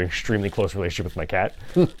weird, but I have an extremely close relationship with my cat.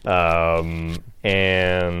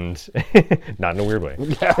 And not in a weird way.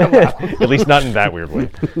 At least not in that weird way.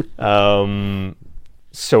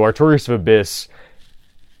 So Artorias of Abyss,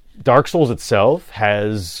 Dark Souls itself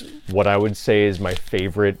has what I would say is my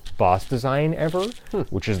favorite boss design ever,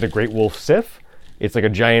 which is the Great Wolf Sif. It's like a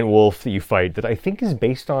giant wolf that you fight that I think is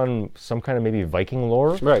based on some kind of maybe Viking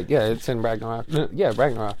lore. Right, yeah, it's in Ragnarok. Yeah,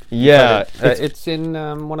 Ragnarok. Yeah. It's in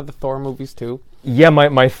one of the Thor movies, too. Yeah,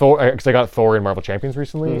 my Thor, because I got Thor in Marvel Champions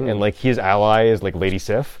recently, and like his ally is like Lady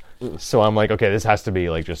Sif. So I'm like, okay, this has to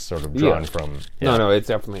be like just sort of drawn from... Yeah. No, it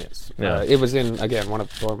definitely is. Yeah. It was in, again, one of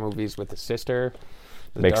the Thor movies with his sister.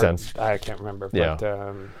 Makes sense. I can't remember, but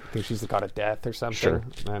I think she's the god of death or something. Sure.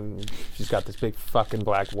 And she's got this big fucking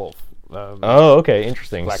black wolf. Oh, okay,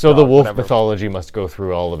 interesting. Black So dog, the wolf whatever. mythology must go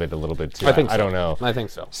through all of it a little bit too. I think so. I don't know. I think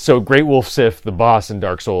so. So Great Wolf Sif, the boss in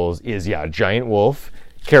Dark Souls, is a giant wolf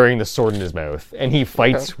carrying the sword in his mouth, and he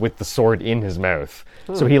fights with the sword in his mouth.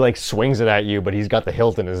 So he like swings it at you, but he's got the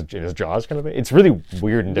hilt in his jaws, kind of thing. It's really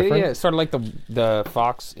weird and different. Yeah, sort of like the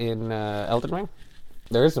fox in Elden Ring.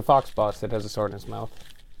 There is a fox boss that has a sword in his mouth.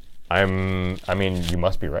 I mean, you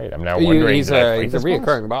must be right. I'm now wondering. He's did I a fight this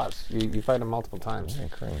reoccurring boss. You fight him multiple times.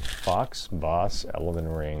 Reoccurring fox boss, Elden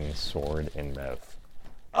Ring, sword in mouth.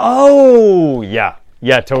 Oh yeah,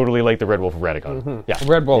 totally like the Red Wolf of Radagon. Yeah,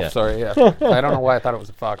 Red Wolf. Sorry, yeah. I don't know why I thought it was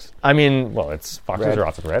a fox. I mean, well, foxes Red. are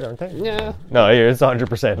often red, aren't they? Yeah. No, it's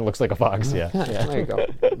 100%. It looks like a fox. Yeah. There you go.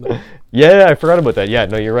 Yeah, I forgot about that. Yeah,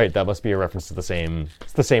 no, you're right. That must be a reference to the same.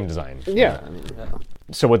 It's the same design. Yeah.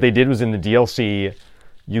 So what they did was in the DLC,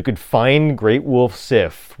 you could find Great Wolf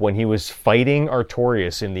Sif when he was fighting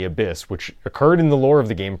Artorias in the Abyss, which occurred in the lore of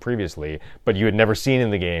the game previously, but you had never seen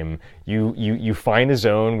in the game. You find a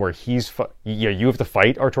zone where you have to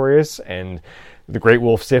fight Artorias, and the Great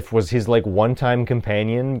Wolf Sif was his like one-time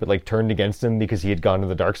companion, but like turned against him because he had gone to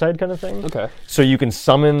the dark side, kind of thing. Okay. So you can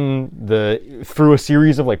summon through a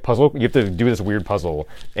series of like puzzle. You have to do this weird puzzle,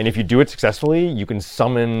 and if you do it successfully, you can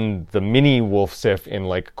summon the mini Wolf Sif in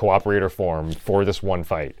like cooperator form for this one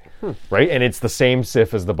fight. Right, and it's the same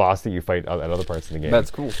Sif as the boss that you fight at other parts of the game.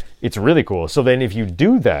 That's cool. It's really cool. So then, if you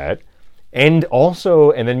do that. And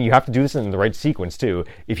then you have to do this in the right sequence too.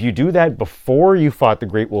 If you do that before you fought the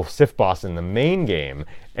Great Wolf Sif boss in the main game,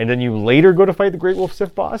 and then you later go to fight the Great Wolf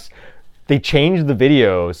Sif boss, they change the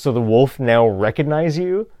video so the wolf now recognizes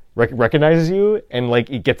you, and like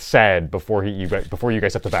it gets sad before you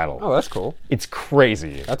guys have to battle. Oh, that's cool. It's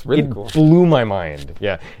crazy. That's really cool. It blew my mind.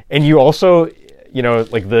 Yeah, and you also,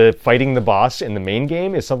 like the fighting the boss in the main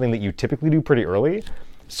game is something that you typically do pretty early.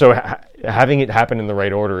 So having it happen in the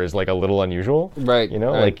right order is like a little unusual, right? Right.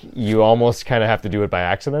 Like you almost kind of have to do it by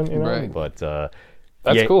accident, Right. But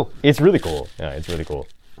that's cool. It's really cool. Yeah, it's really cool.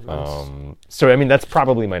 Nice. So I mean, that's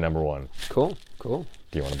probably my number one. Cool. Do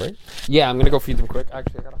you want a break? Yeah, I'm gonna go feed them quick.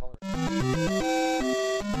 Actually, I gotta holler.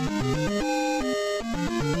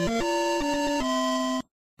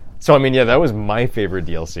 So I mean, yeah, that was my favorite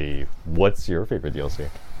DLC. What's your favorite DLC?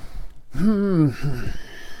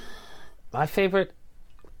 My favorite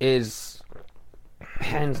is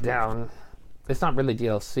hands down. It's not really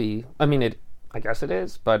DLC. I mean, I guess it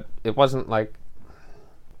is, but it wasn't like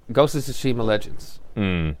Ghost of Tsushima Legends.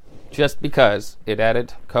 Just because it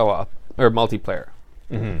added co-op or multiplayer.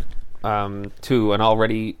 to an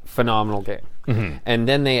already phenomenal game. And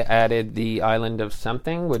then they added the Island of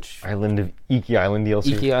Something, which Island of Iki Island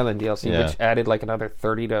DLC. Iki Island DLC, Yeah. which added like another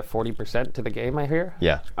 30 to 40% to the game, I hear.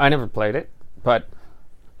 Yeah. I never played it, but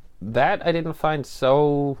that I didn't find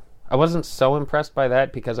so... I wasn't so impressed by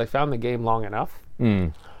that because I found the game long enough.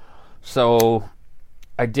 So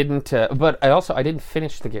I didn't... but I didn't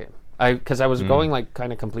finish the game. Because I was going like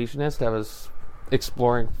kind of completionist. I was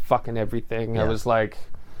exploring fucking everything. I was like...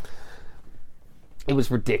 It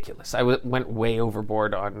was ridiculous. I went way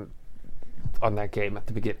overboard on that game at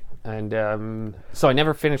the beginning. And so I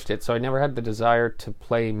never finished it. So I never had the desire to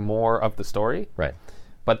play more of the story. Right.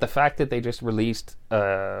 But the fact that they just released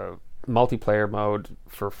multiplayer mode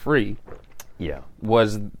for free Yeah.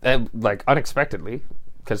 was like unexpectedly,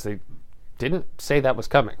 because they didn't say that was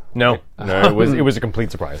coming. No, it was a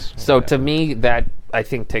complete surprise. So to me, that I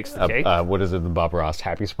think takes the cake. What is it? The Bob Ross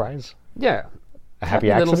happy surprise? Yeah. A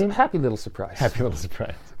happy accident? Happy little surprise. Happy little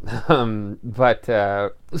surprise. But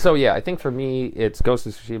so yeah, I think for me it's Ghost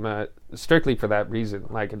of Tsushima strictly for that reason.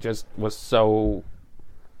 Like it just was so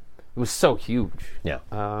huge. Yeah.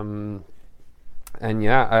 And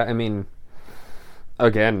yeah, I mean,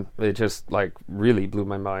 again, it just like really blew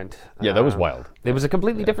my mind. Yeah, that was wild. It was a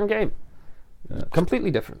completely different game.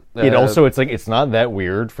 Completely different. It also, it's not that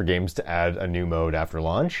weird for games to add a new mode after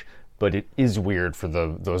launch, but it is weird for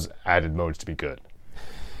those added modes to be good.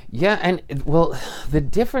 Yeah, and the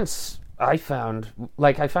difference I found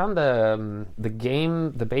the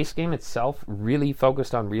game, the base game itself, really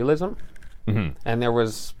focused on realism, and there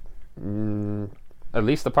was, at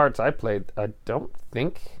least the parts I played, I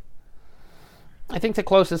think the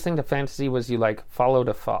closest thing to fantasy was you like followed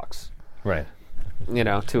a fox, Right.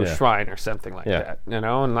 To a shrine or something like that,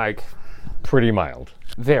 and like Pretty mild.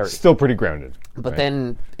 very. Still pretty grounded. But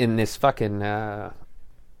then in this fucking in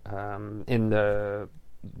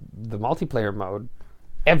the multiplayer mode,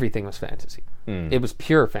 everything was fantasy. It was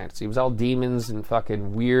pure fantasy. It was all demons and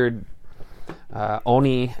fucking weird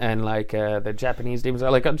oni and like the Japanese demons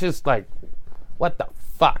are like just like what the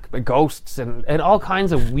fuck, the ghosts and all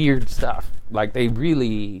kinds of weird stuff. Like they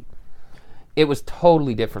really, it was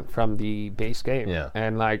totally different from the base game. Yeah.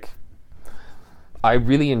 And like I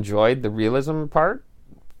really enjoyed the realism part,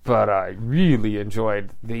 but I really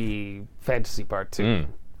enjoyed the fantasy part too.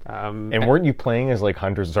 And weren't you playing as like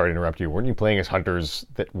hunters? Sorry to interrupt you. Weren't you playing as hunters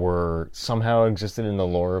that were somehow existed in the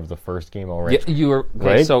lore of the first game already? Yeah, you were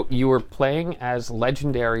Right? So you were playing as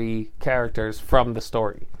legendary characters from the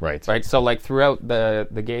story. Right. Right. So like throughout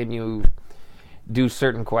the game, you do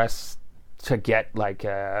certain quests to get like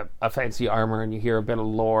a fancy armor, and you hear a bit of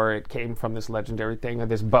lore. It came from this legendary thing, or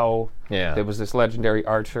this bow. Yeah. There was this legendary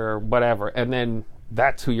archer, or whatever, and then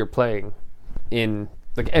that's who you're playing in.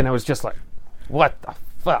 And I was just like, what the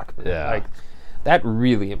fuck? Man? Yeah. Like that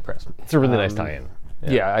really impressed me. It's a really nice tie-in.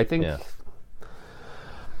 Yeah, I think. Yeah.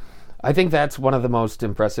 I think that's one of the most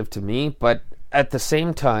impressive to me, but at the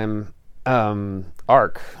same time,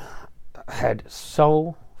 Ark had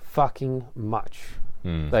so fucking much.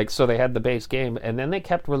 Like, so they had the base game, and then they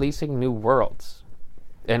kept releasing new worlds,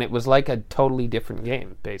 and it was like a totally different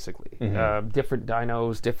game, basically. Different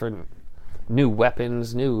dinos, different new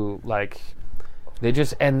weapons, new like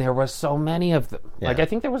and there was so many of them. Like I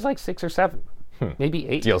think there was like 6 or 7, maybe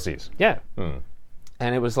 8 DLCs. Yeah.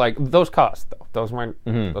 And it was like those cost though. Those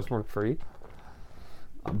weren't free.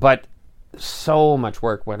 But so much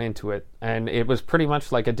work went into it, and it was pretty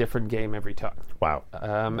much like a different game every time. Wow.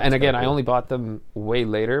 And again, I only bought them way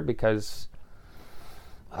later because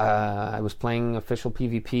I was playing official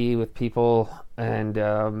PvP with people,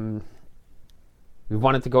 and we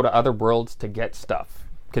wanted to go to other worlds to get stuff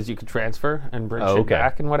because you could transfer and bring shit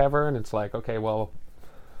back and whatever. And it's like, okay, well,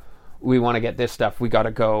 we want to get this stuff. We got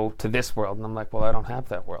to go to this world. And I'm like, well, I don't have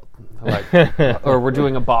that world. Like, or we're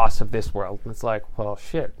doing a boss of this world. And it's like, well,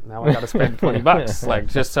 shit. Now I got to spend $20, like,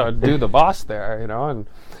 just to do the boss there, And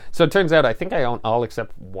so it turns out I think I own all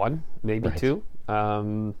except 1, maybe 2.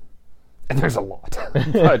 And there's a lot.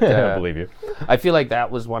 But, I believe you. I feel like that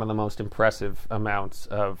was one of the most impressive amounts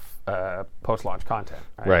of post-launch content.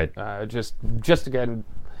 Right. Just again,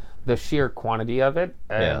 the sheer quantity of it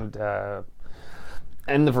and the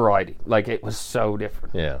variety. Like, it was so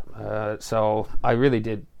different. Yeah. So I really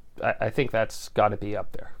did. I think that's got to be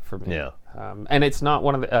up there for me. Yeah. And it's not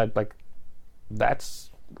one of the like.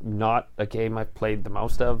 That's not a game I've played the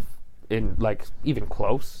most of in like even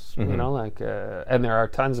close. You know, like, and there are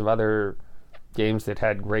tons of other games that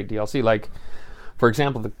had great DLC. Like, for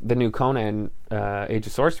example, the new Conan Age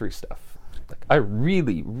of Sorcery stuff. Like, I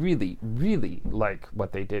really, really, really like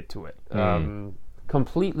what they did to it.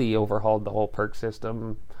 Completely overhauled the whole perk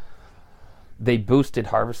system. They boosted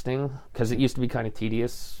harvesting because it used to be kind of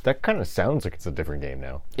tedious. That kind of sounds like it's a different game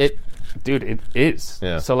now. It is.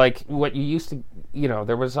 Yeah. So like what you used to,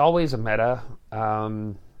 there was always a meta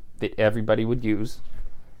that everybody would use,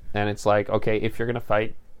 and it's like, okay, if you're gonna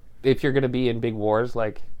fight, if you're gonna be in big wars,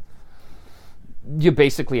 like you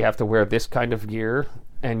basically have to wear this kind of gear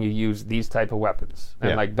and you use these type of weapons,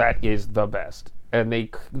 and like that is the best. And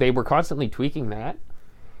they were constantly tweaking that,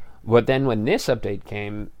 but then when this update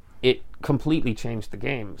came, it completely changed the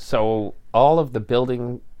game. So all of the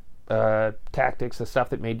building tactics, the stuff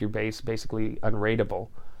that made your base basically unraidable,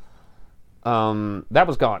 that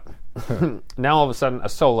was gone. Now all of a sudden a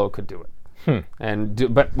solo could do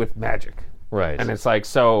it, but with magic. Right. And it's like,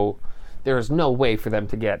 so there is no way for them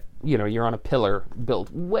to get, you're on a pillar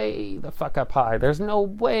built way the fuck up high. There's no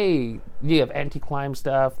way you have anti-climb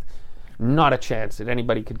stuff. Not a chance that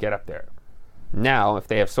anybody could get up there. Now, if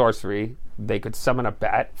they have sorcery, they could summon a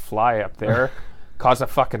bat, fly up there, cause a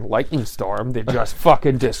fucking lightning storm that just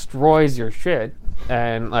fucking destroys your shit.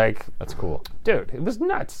 And like, that's cool. Dude, it was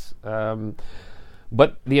nuts.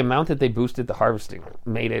 But the amount that they boosted the harvesting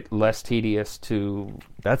made it less tedious to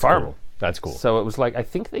farm. Cool. That's cool. So it was like, I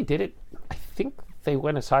think they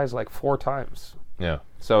went as high as like 4 times. Yeah.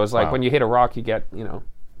 So it was like when you hit a rock, you get,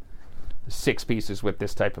 6 pieces with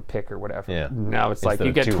this type of pick or whatever. Yeah. Now it's Instead like you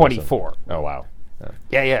of get 2 24. Oh, wow.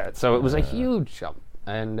 Yeah. So it was a huge jump.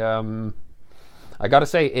 And I got to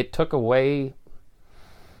say, it took away...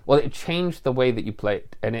 Well, it changed the way that you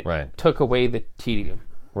played. And it took away the tedium.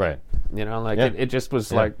 Right. It just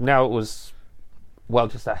was like... Now it was,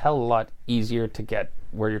 just a hell of a lot easier to get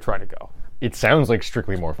where you're trying to go. It sounds like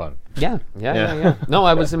strictly more fun. Yeah. No,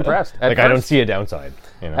 I was impressed. I don't see a downside.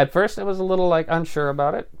 At first, I was a little unsure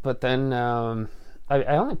about it, but then I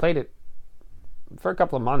only played it for a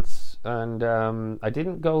couple of months, and I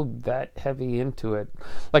didn't go that heavy into it.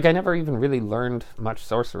 Like, I never even really learned much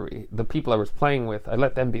sorcery. The people I was playing with, I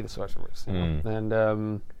let them be the sorcerers,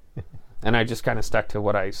 and I just kind of stuck to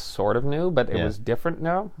what I sort of knew, but it was different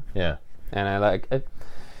now. Yeah, and I like it.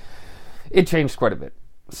 It changed quite a bit.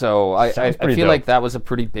 So I feel like that was a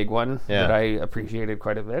pretty big one that I appreciated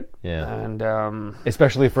quite a bit. Yeah. And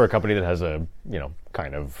especially for a company that has a,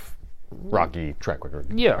 kind of rocky track record.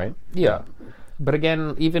 Yeah. Right? Yeah. But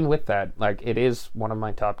again, even with that, like, it is one of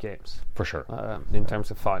my top games. For sure. In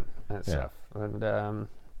terms of fun and stuff. And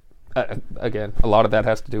again, a lot of that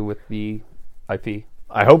has to do with the IP.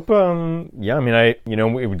 I hope,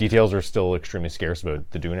 details are still extremely scarce about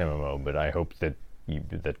the Dune MMO, but I hope that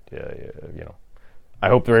I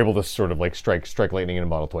hope they're able to sort of like strike lightning in a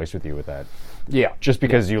bottle twice with you with that. Yeah. Just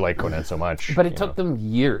because you like Conan so much. But it took them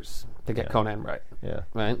years to get Conan right. Yeah.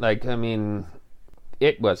 Right? Like, I mean,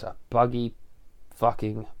 it was a buggy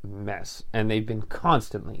fucking mess. And they've been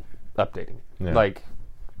constantly updating. Yeah. Like,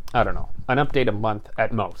 I don't know, an update a month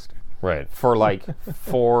at most. Right. For like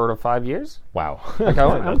 4 to 5 years. Wow. Like,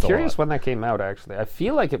 I'm curious when that came out, actually. I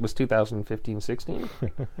feel like it was 2015-16.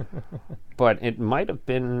 But it might have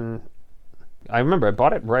been... I remember I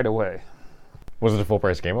bought it right away. Was it a full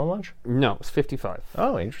price game on launch? No, it was $55.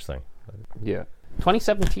 Oh, interesting. Yeah.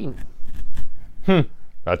 2017.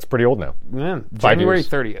 That's pretty old now. Yeah. January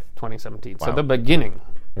 30th, 2017. Wow. So the beginning.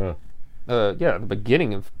 Yeah. The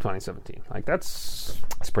beginning of 2017. Like, that's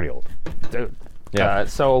pretty old. Dude. Yeah.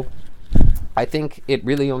 So I think it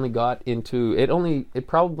really only got into... It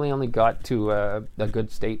probably only got to a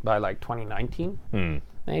good state by like 2019,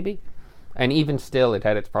 maybe. And even still, it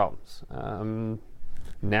had its problems.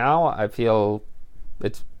 Now, I feel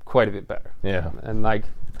it's quite a bit better. Yeah. And like,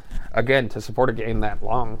 again, to support a game that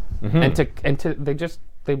long, and to they just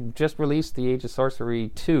released the Age of Sorcery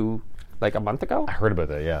 2 like a month ago. I heard about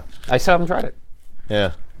that. Yeah. I still haven't tried it.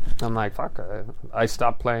 Yeah. I'm like, fuck. I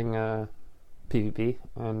stopped playing PvP,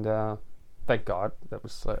 and thank God that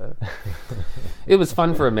was. It was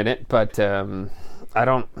fun for a minute, but I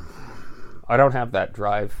don't have that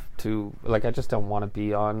drive to, like, I just don't want to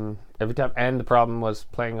be on every time. And the problem was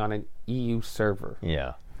playing on an EU server.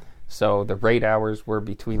 Yeah. So the raid hours were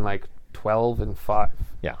between like 12 and 5.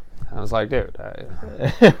 Yeah. And I was like, dude,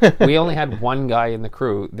 we only had one guy in the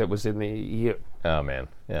crew that was in the EU. Oh, man.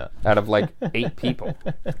 Yeah. Out of like 8 people.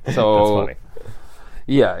 So that's funny.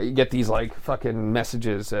 Yeah, you get these like fucking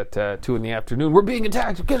messages at 2 p.m. We're being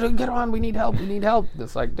attacked. Get on. We need help.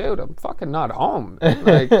 It's like, dude, I'm fucking not home.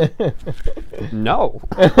 Like, no.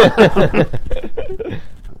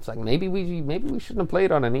 It's like maybe we shouldn't have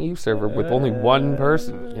played on an EU server with only one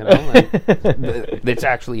person. That's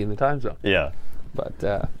actually in the time zone. Yeah. But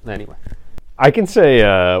anyway, I can say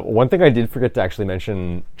one thing I did forget to actually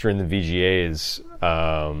mention during the VGAs.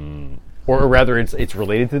 Or rather, it's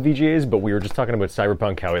related to the VGAs, but we were just talking about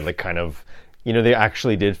Cyberpunk, how it like kind of they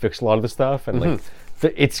actually did fix a lot of the stuff, and like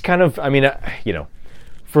it's kind of, I mean,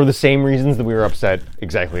 for the same reasons that we were upset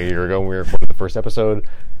exactly a year ago when we recorded the first episode.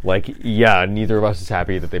 Like, yeah, neither of us is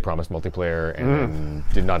happy that they promised multiplayer and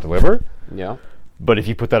did not deliver. Yeah. But if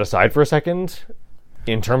you put that aside for a second,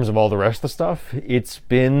 in terms of all the rest of the stuff, it's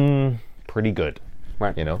been pretty good.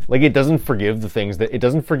 Right. Like, it doesn't forgive the things that it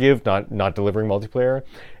doesn't forgive not delivering multiplayer,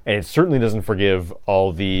 and it certainly doesn't forgive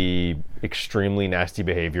all the extremely nasty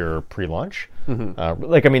behavior pre-launch.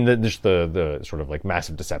 Like, I mean, just the sort of like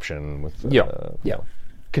massive deception with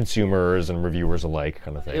consumers and reviewers alike,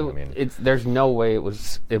 kind of thing. There's no way it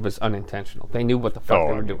was unintentional. They knew what the fuck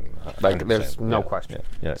they were doing. Like, there's no question.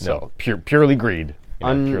 Yeah. So purely greed.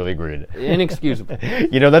 Purely greed. Inexcusable.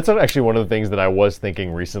 That's actually one of the things that I was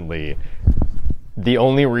thinking recently. The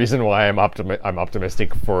only reason why I'm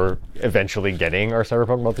optimistic for eventually getting our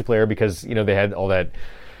Cyberpunk multiplayer, because they had all that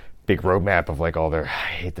big roadmap of like all their, I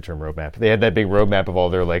hate the term roadmap. They had that big roadmap of all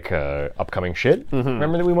their like upcoming shit.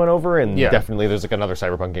 Remember that we went over, and definitely there's like another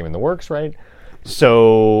Cyberpunk game in the works, right?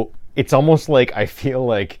 So it's almost like I feel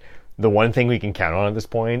like the one thing we can count on at this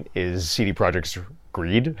point is CD Projekt's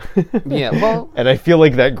greed. Yeah, well, and I feel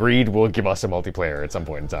like that greed will give us a multiplayer at some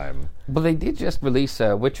point in time. But they did just release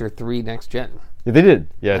Witcher 3 next gen. Yeah, they did.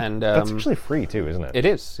 Yeah, and that's actually free too, isn't it? It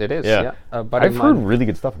is. Yeah. I've heard really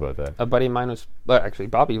good stuff about that. A buddy of mine was actually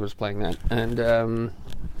Bobby was playing that, and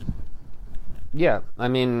yeah, I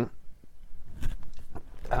mean,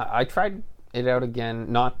 I tried it out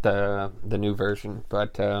again, not the new version,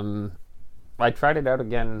 but I tried it out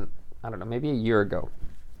again. I don't know, maybe a year ago,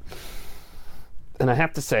 and I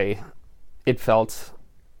have to say, it felt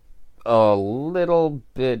a little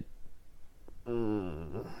bit.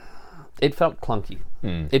 It felt clunky.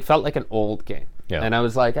 It felt like an old game. Yeah. And I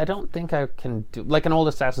was like, I don't think I can do... Like an old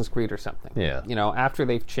Assassin's Creed or something. Yeah. After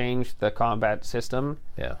they've changed the combat system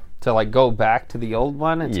Yeah. to like go back to the old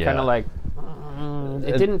one, it's kind of like...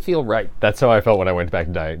 it didn't feel right. That's how I felt when I went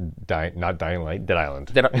back to not Dying Light, Dead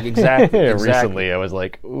Island. Exactly. Recently, I was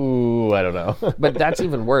like, ooh, I don't know. But that's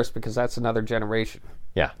even worse because that's another generation.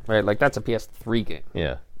 Yeah. Right? Like that's a PS3 game.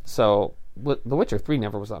 Yeah. So... The Witcher 3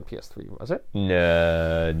 never was on PS3, was it?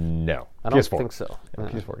 No. I don't PS4. think so. Yeah,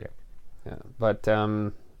 PS4 game. Yeah. But,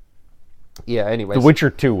 yeah, anyways. The Witcher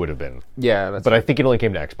 2 would have been. Yeah, that's But I think it only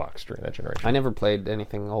came to Xbox during that generation. I never played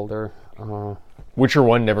anything older. Witcher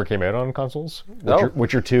 1 never came out on consoles.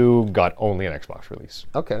 Witcher 2 got only an Xbox release.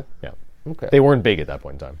 Okay. Yeah. Okay. They weren't big at that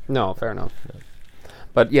point in time. No, fair enough. Yeah.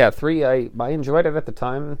 But yeah, 3, I enjoyed it at the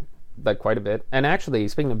time, like quite a bit. And actually,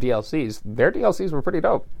 speaking of DLCs, their DLCs were pretty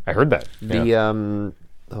dope. I heard that. The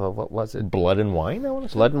what was it? Blood and Wine, I want to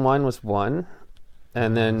say. Blood and Wine was one,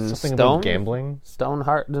 and then Something Stone about gambling. Stone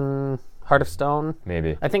Heart and Heart of Stone.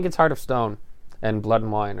 Maybe. I think it's Heart of Stone and Blood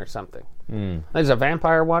and Wine or something. There's a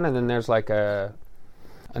vampire one, and then there's like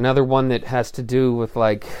another one that has to do with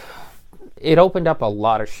like it opened up a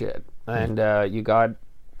lot of shit, and you got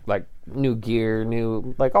like new gear,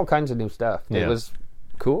 new like all kinds of new stuff. It was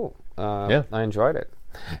cool. I enjoyed it.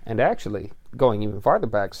 And actually, going even farther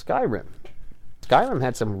back, Skyrim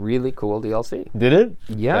had some really cool DLC. Did it?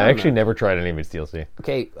 Yeah. I actually never tried any of its DLC.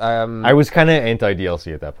 Okay. I was kind of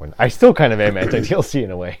anti-DLC at that point. I still kind of am anti-DLC in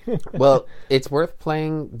a way. Well, it's worth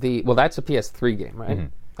playing that's a PS3 game,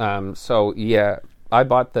 right? So, yeah, I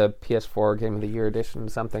bought the PS4 Game of the Year edition,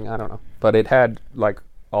 something, I don't know. But it had, like,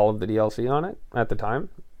 all of the DLC on it at the time.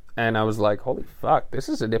 And I was like, holy fuck, this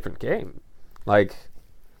is a different game. Like...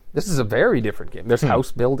 This is a very different game. There's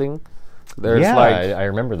house building. There's I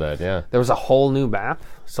remember that, yeah. There was a whole new map,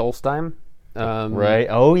 Solstheim. Right.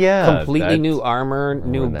 Oh, yeah. Completely new armor,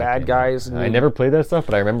 new bad guys. I never played that stuff,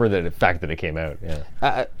 but I remember the fact that it came out,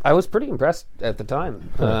 yeah. I was pretty impressed at the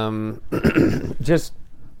time.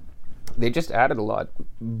 They just added a lot.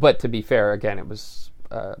 But to be fair, again, it was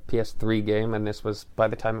a PS3 game, and this was, by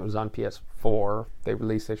the time it was on PS4, they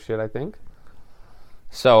released this shit, I think.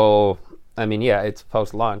 So... I mean, yeah, it's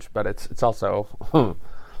post-launch, but it's also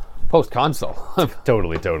post-console.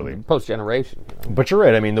 Totally. Post-generation. But you're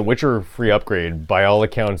right. I mean, the Witcher free upgrade, by all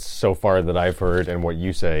accounts so far that I've heard and what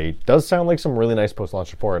you say, does sound like some really nice post-launch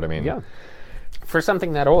support. I mean... Yeah. For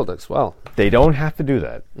something that old as well. They don't have to do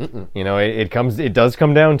that. It does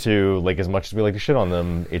come down to, like, as much as we like to shit on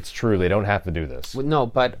them, it's true, they don't have to do this. No,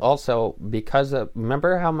 but also because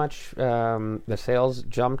remember how much the sales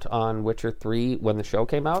jumped on Witcher 3 when the show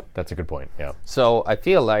came out? That's a good point, yeah. So I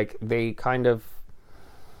feel like they kind of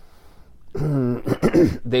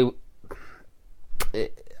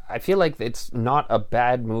I feel like it's not a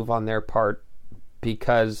bad move on their part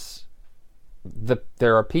because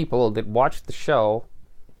there are people that watch the show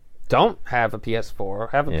don't have a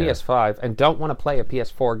PS4, have a PS5, and don't want to play a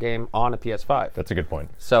PS4 game on a PS5. That's a good point.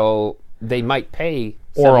 So they might pay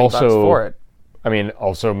Or $70 also, for it. I mean,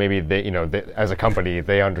 also maybe they, as a company,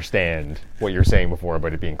 they understand what you're saying before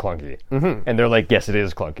about it being clunky, and they're like, yes, it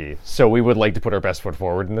is clunky. So we would like to put our best foot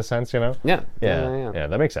forward in this sense, Yeah. Yeah,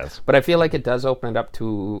 that makes sense. But I feel like it does open it up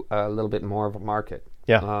to a little bit more of a market.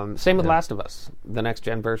 Yeah. Same with Last of Us, the next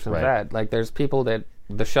gen version of that. Like, there's people that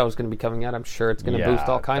the show's going to be coming out. I'm sure it's going to boost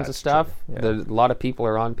all kinds of stuff. Yeah. A lot of people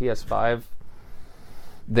are on PS5.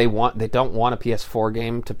 They don't want a PS4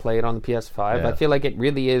 game to play it on the PS5. Yeah. I feel like it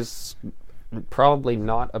really is probably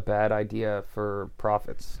not a bad idea for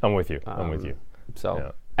profits. I'm with you. I'm with you. So,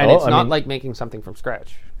 Yeah. and Well, it's I not mean- like making something from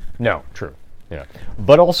scratch. No, true. Yeah,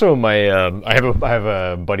 but also my I have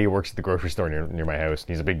a buddy who works at the grocery store near my house, and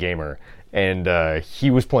he's a big gamer, and he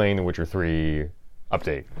was playing The Witcher 3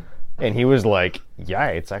 update, and he was like, "Yeah,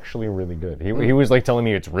 it's actually really good." He was like telling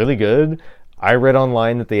me it's really good. I read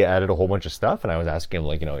online that they added a whole bunch of stuff, and I was asking him,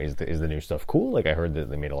 like, is the new stuff cool? Like, I heard that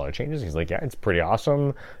they made a lot of changes. He's like, yeah, it's pretty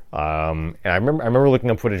awesome. And I remember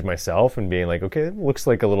looking up footage myself and being like, okay, it looks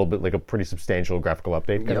like a little bit like a pretty substantial graphical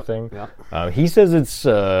update kind of thing. Yeah. He says it's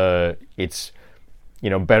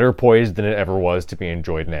better poised than it ever was to be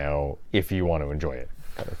enjoyed now if you want to enjoy it,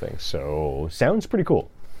 kind of thing. So sounds pretty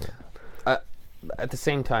cool. At the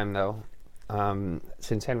same time, though,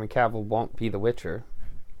 since Henry Cavill won't be The Witcher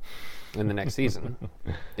in the next season,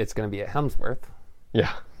 it's going to be at Hemsworth.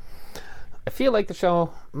 Yeah. I feel like the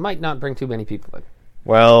show might not bring too many people in.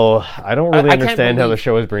 Well, I don't really I can't understand how the believe-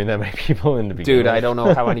 show is bringing that many people in to begin Dude, with. I don't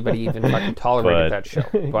know how anybody even fucking tolerated But- that show.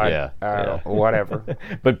 But whatever.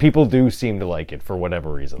 But people do seem to like it for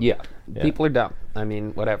whatever reason. Yeah. People are dumb. I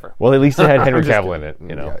mean, whatever. Well, at least it had Henry I'm just Cavill in it,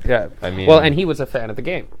 you know. Yeah. I mean, well, and he was a fan of the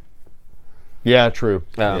game. yeah, true.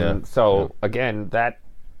 So again,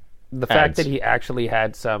 the fact Adds. that he actually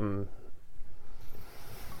had some,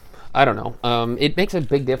 I don't know. It makes a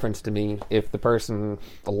big difference to me if the person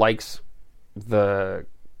likes the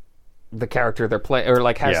character they're playing, or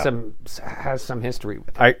like has some history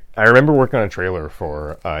with it. I remember working on a trailer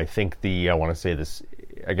for I think I want to say this.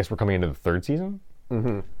 I guess we're coming into the third season.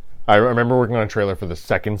 Mm-hmm. I remember working on a trailer for the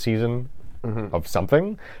second season of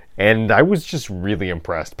something, and I was just really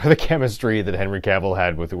impressed by the chemistry that Henry Cavill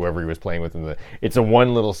had with whoever he was playing with. It's a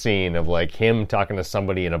one little scene of like him talking to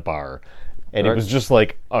somebody in a bar. And it was just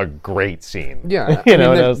like a great scene. Yeah, you I know,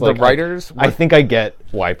 mean, and I was like, the writers. I think I get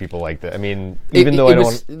why people liked it. I mean, even though I don't.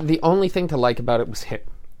 Was, the only thing to like about it was him.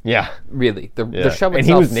 Yeah, Really, the show itself and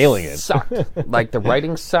he was nailing it. Sucked. Like the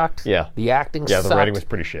writing sucked. Yeah. the acting. Yeah, sucked. the writing was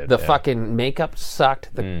pretty shit. The yeah. fucking makeup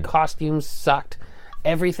sucked. The costumes sucked.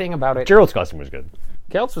 Everything about it. Gerald's costume was good,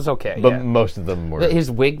 Geralt's was okay, but most of them were. His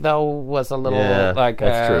wig though was a little Yeah,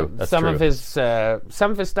 that's true. That's some true. of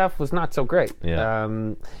his stuff was not so great. Yeah.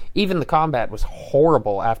 Even the combat was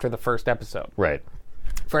horrible after the first episode. Right.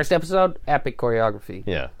 First episode, epic choreography.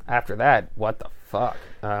 Yeah. After that, what the fuck?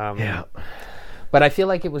 Yeah. But I feel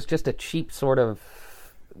like it was just a cheap sort of.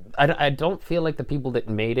 I don't feel like the people that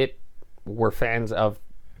made it were fans of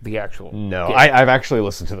the actual. No, game. I've actually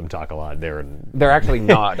listened to them talk a lot. They're They're actually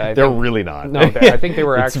not. they're really not. No, I think they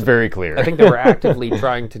were. It's actually, very clear. I think they were actively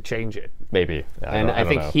trying to change it. Maybe. I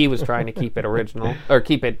think he was trying to keep it original or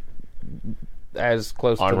keep it as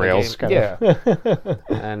close On to rails, the game.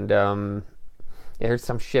 Yeah. And I heard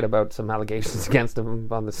some shit about some allegations against him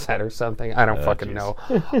on the set or something. I don't fucking know.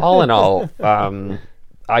 All in all,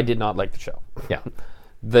 I did not like the show. Yeah.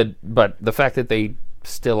 But the fact that they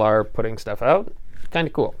still are putting stuff out, kind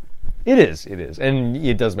of cool. It is, and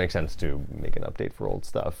it does make sense to make an update for old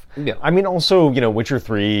stuff. Yeah. I mean, also, Witcher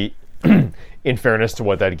 3, in fairness to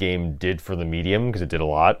what that game did for the medium, because it did a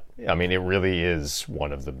lot, I mean, it really is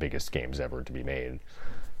one of the biggest games ever to be made.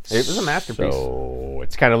 It was a masterpiece. So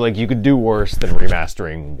it's kind of like you could do worse than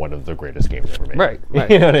remastering one of the greatest games ever made. Right.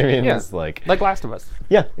 You know what I mean? Yeah. It's like Last of Us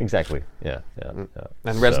yeah, exactly. Yeah. and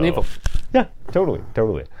Resident Evil. Yeah, totally. They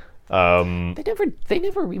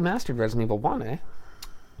never remastered Resident Evil 1, eh?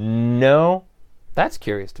 No, That's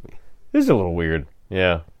curious to me. this is a little weird.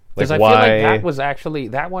 Yeah. Because I why? feel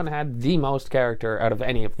like that one had the most character out of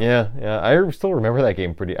any of them. Yeah. I still remember that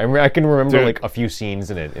game pretty. I can remember Dude. like a few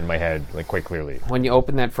scenes in it in my head, like quite clearly. When you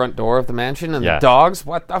open that front door of the mansion and Yeah. the dogs,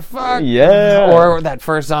 what the fuck? Yeah. Or that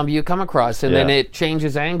first zombie you come across, and then Yeah. it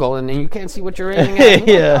changes angle, and then you can't see what you're aiming at.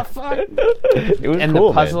 Yeah. What the fuck? It was And cool,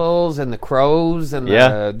 the puzzles and the crows and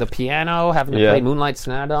Yeah. the piano, having to Yeah. play Moonlight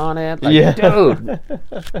Sonata on it. Like, Yeah. dude.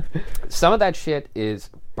 Some of that shit is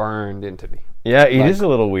burned into me. Man. Yeah, it is a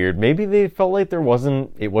little weird. Maybe they felt like it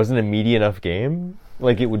wasn't a meaty enough game,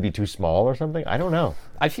 like it would be too small or something. I don't know.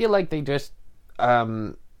 I feel like they just, I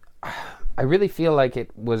I really feel like it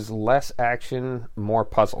was less action, more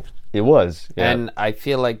puzzle. It was. Yeah. And I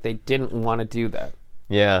feel like they didn't want to do that.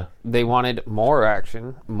 Yeah. They wanted more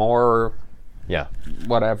action, more Yeah.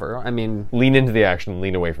 whatever. I mean, Lean into the action,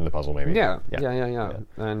 lean away from the puzzle, maybe. yeah.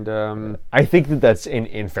 And I think that's,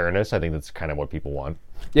 in fairness, I think that's kind of what people want.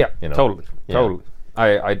 yeah, you know? totally. Yeah. Totally.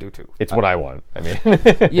 I do too. It's what I want. I mean,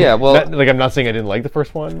 Yeah, well, like I'm not saying I didn't like the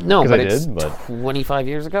first one. no, 'cause but I it's did, but 25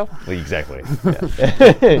 years ago. exactly.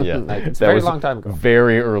 Yeah. Yeah. Like, it's a That very was long time ago.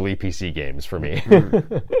 Very early PC games for me.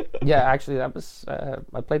 Yeah, actually, that was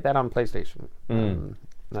I played that on PlayStation, and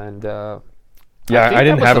Yeah, think I that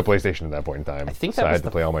didn't was have a the PlayStation at that point in time. think so that I was had to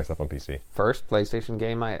the play all my stuff on PC. first PlayStation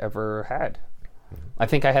game I ever had. I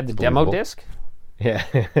think I had the demo Believable. disc, Yeah.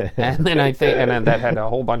 and then that had a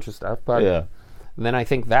whole bunch of stuff. But Yeah. then I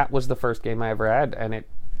think that was the first game I ever had, and it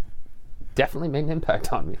definitely made an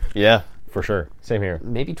impact on me. Yeah, for sure. Same here.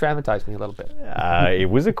 Maybe traumatized me a little bit. It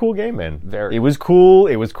was a cool game, man. Very. It was cool.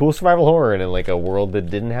 It was cool survival horror in like a world that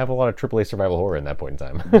didn't have a lot of AAA survival horror in that point in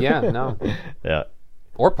time. Yeah, no, Yeah.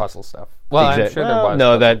 or puzzle stuff. Well, I'm Exact- sure there well, was.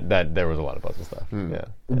 No, puzzle- that there was a lot of puzzle stuff. Yeah.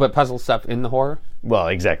 but puzzle stuff in the horror. Well,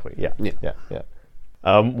 exactly. Yeah. Yeah. Yeah. Yeah.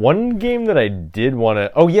 One game that I did want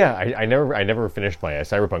to. Oh yeah, I never finished my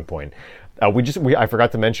Cyberpunk point. I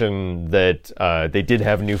forgot to mention that they did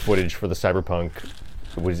have new footage for the Cyberpunk.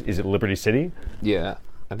 Is it Liberty City? Yeah,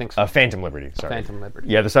 I think so. Phantom Liberty. Sorry. Phantom Liberty.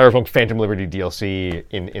 Yeah, the Cyberpunk Phantom Liberty DLC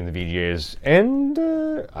in the VGAs, and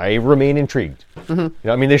I remain intrigued. You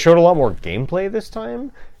know, I mean, they showed a lot more gameplay this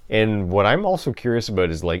time, and what I'm also curious about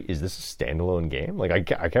is like, is this a standalone game?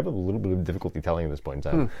 Like, I have a little bit of difficulty telling at this point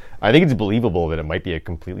in time. I think it's believable that it might be a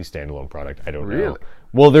completely standalone product. I don't know. Really?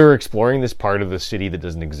 Well, they're exploring this part of the city that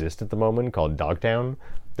doesn't exist at the moment called Dogtown,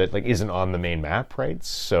 that like isn't on the main map, right?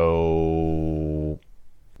 So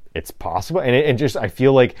it's possible, and it just I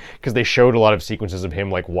feel like because they showed a lot of sequences of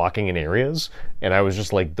him like walking in areas, and I was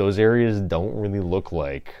just like, those areas don't really look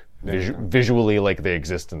like visually like they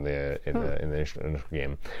exist in the initial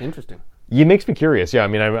game. Interesting. It makes me curious. Yeah, I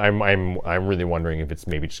mean, I'm really wondering if it's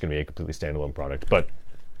maybe just going to be a completely standalone product, but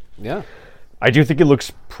Yeah. I do think it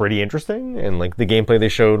looks pretty interesting, and like the gameplay they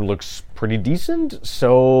showed looks pretty decent.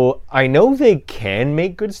 So I know they can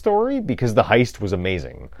make good story because the heist was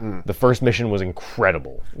amazing. The first mission was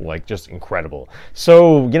incredible, like just incredible.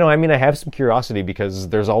 So I mean, I have some curiosity because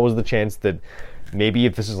there's always the chance that maybe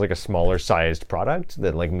if this is like a smaller sized product,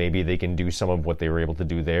 that like maybe they can do some of what they were able to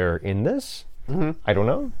do there in this. I don't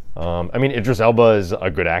know. I mean, Idris Elba is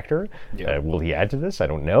a good actor. Yeah. Will he add to this? I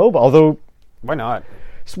don't know. But although, Why not?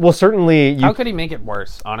 well, certainly How could he make it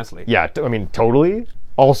worse? Honestly. yeah, I mean, totally.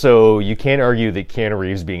 Also, you can't argue that Keanu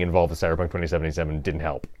Reeves being involved with Cyberpunk 2077 didn't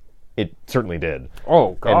help. It certainly did.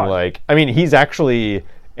 Oh God. And like, I mean, he's actually,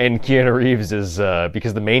 and Keanu Reeves is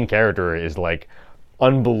because the main character is like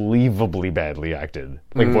unbelievably badly acted,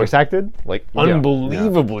 like voice acted, like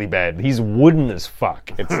unbelievably bad. He's wooden as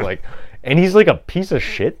fuck. It's like, and he's like a piece of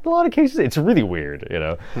shit in a lot of cases. It's really weird,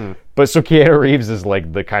 But so Keanu Reeves is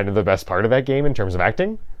like the kind of the best part of that game in terms of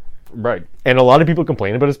acting. Right. And a lot of people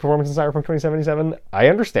complain about his performance in Cyberpunk 2077. I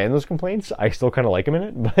understand those complaints. I still kind of like him in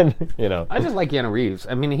it, but I just like Keanu Reeves.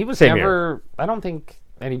 I mean, he was Same never. I don't think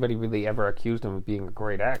anybody really ever accused him of being a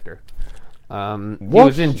great actor. He What?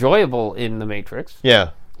 was enjoyable in The Matrix.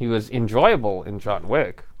 yeah. He was enjoyable in John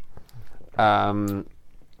Wick.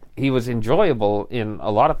 He was enjoyable in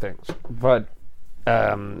a lot of things. But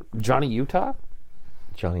Johnny Utah,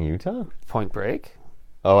 Johnny Utah? Point Break.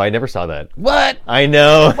 Oh, I never saw that. What? I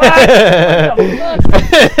know. Not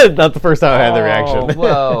the first time I had the reaction.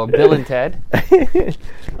 Whoa, Bill and Ted.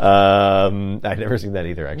 I've never seen that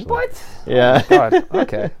either, actually. What? Yeah. God.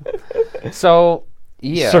 Okay. So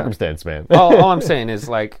yeah. Circumstance, man. all I'm saying is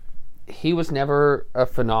like he was never a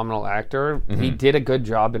phenomenal actor. He did a good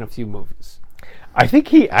job in a few movies. I think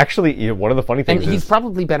he actually, one of the funny And things he's is...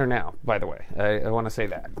 probably better now, by the way. I want to say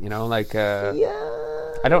that. I'm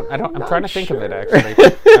trying to think of it, actually.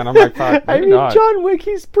 And I'm like, fuck, I maybe mean, not. John Wick,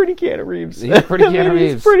 he's pretty Keanu Reeves. He's pretty I mean, Keanu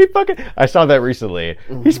He's Reeves. pretty fucking... I saw that recently.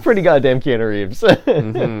 He's pretty goddamn Keanu Reeves. Is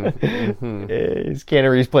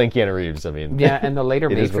Keanu Reeves playing Keanu Reeves, I mean... Yeah, and the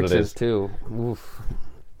later It is what it Matrixes, is. too. Oof.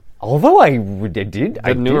 Although I did...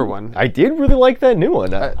 The newer one. I did really like that new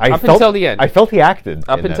one. I up felt, until the end. I felt he acted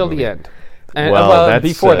Up in that until the movie. end. And, Well, that's,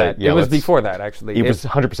 before that. yeah, it was let's- before that, actually. It was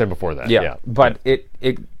 100% before that. Yeah, but it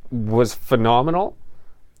was phenomenal,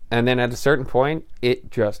 and then at a certain point,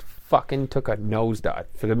 it just fucking took a nosedive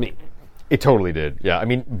for me. It totally did. Yeah, I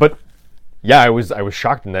mean, but yeah, I was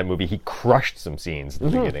shocked in that movie. He crushed some scenes at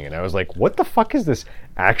the beginning, and I was like, "What the fuck is this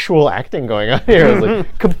actual acting going on here?" I was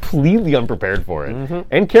like completely unprepared for it.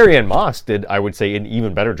 And Carrie Ann Moss did, I would say, an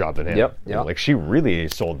even better job than him. Yep. Like she really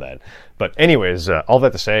sold that. But anyways, all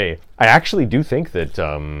that to say, I actually do think that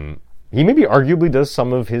he maybe arguably does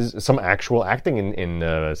some actual acting in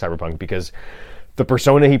Cyberpunk, because the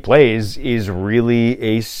persona he plays is really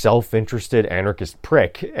a self-interested anarchist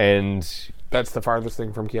prick, and That's the farthest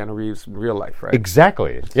thing from Keanu Reeves in real life, right?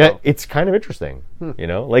 exactly. Yeah, it's kind of interesting, you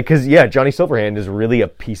know? Like, because, Johnny Silverhand is really a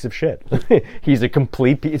piece of shit. He's a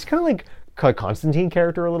complete it's kind of like a Constantine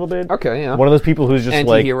character a little bit. Okay, yeah. One of those people who's just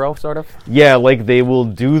Anti-hero, sort of? Yeah, like, they will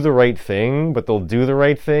do the right thing, but they'll do the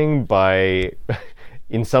right thing by...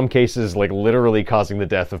 in some cases, like, literally causing the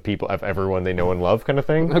death of everyone they know and love, kind of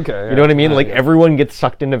thing. Okay, You know what I mean? Like, yeah. everyone gets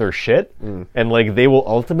sucked into their shit, and, like, they will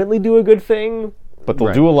ultimately do a good thing, but they'll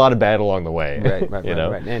Right. do a lot of bad along the way. Right, you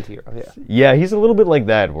know? right. Anti-hero, yeah. Yeah, he's a little bit like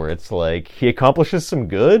that, where it's like, he accomplishes some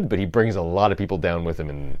good, but he brings a lot of people down with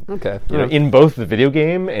him Okay. you know, in both the video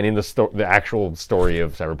game and in the actual story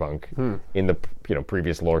of Cyberpunk, in the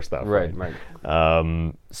previous lore stuff. Right.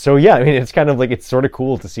 So yeah, I mean, it's kind of like, it's sort of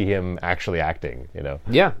cool to see him actually acting, you know?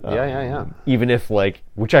 Yeah, yeah. Even if, like,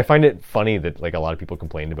 which I find it funny that, like, a lot of people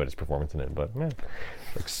complained about his performance in it, but man,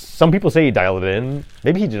 like, some people say he dialed it in.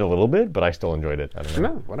 Maybe he did a little bit, but I still enjoyed it. I don't know.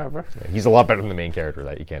 No, whatever. He's a lot better than the main character,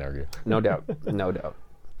 that you can't argue. No doubt. No doubt.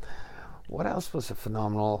 What else was a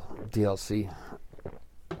phenomenal DLC?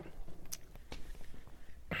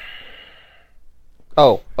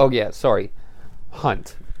 Oh yeah, sorry.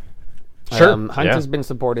 Hunt. Sure. Hunt yeah. has been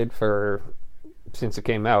supported since it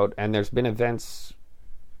came out, and there's been events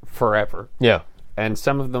forever. Yeah. And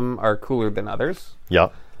some of them are cooler than others. Yeah.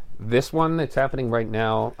 This one, it's happening right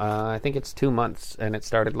now. I think it's 2 months, and it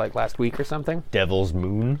started like last week or something. Devil's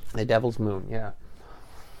Moon. The Devil's Moon, yeah.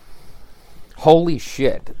 Holy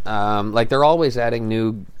shit. Like, they're always adding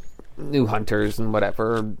new hunters and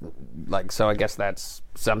whatever. Like, so I guess that's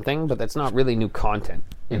something, but that's not really new content.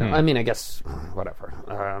 You know, I mean, I guess,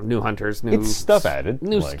 whatever. New hunters, new... It's stuff added.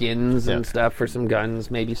 New like, skins and stuff for some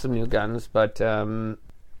guns, maybe some new guns, but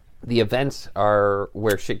the events are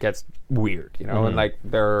where shit gets weird, you know, and like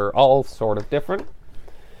they're all sort of different.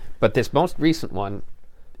 But this most recent one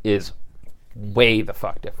is way the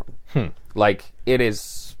fuck different. Like,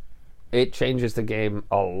 it changes the game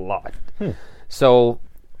a lot. So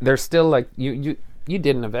there's still like you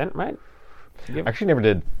did an event, right? Actually, never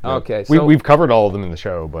did. No. Okay, so- we've covered all of them in the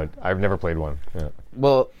show, but I've never played one. Yeah.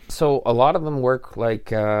 Well, so a lot of them work like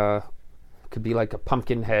could be like a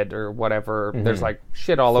pumpkin head or whatever. There's like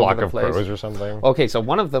shit all Flock over the of place. crows or something. Okay, so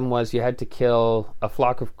one of them was you had to kill a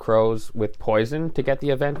flock of crows with poison to get the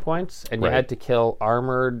event points, and you Right. had to kill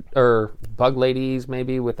armored or bug ladies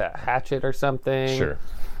maybe with a hatchet or something. Sure.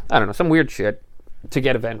 I don't know, some weird shit to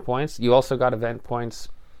get event points. You also got event points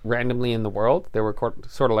randomly in the world. They were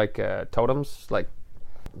sort of like totems, like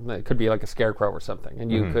it could be like a scarecrow or something,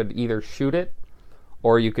 and you could either shoot it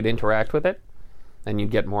or you could interact with it, and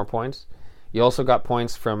you'd get more points. You also got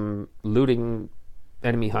points from looting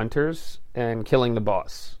enemy hunters and killing the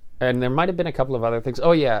boss. And there might have been a couple of other things.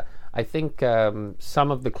 Oh yeah, I think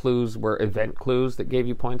some of the clues were event clues that gave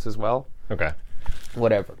you points as well. Okay.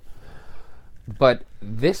 Whatever. But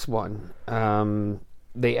this one,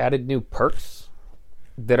 they added new perks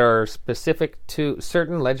that are specific to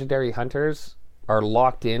certain legendary hunters are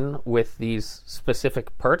locked in with these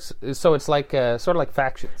specific perks. So it's like sort of like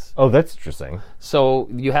factions. Oh, that's interesting. So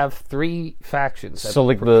you have 3 factions. So,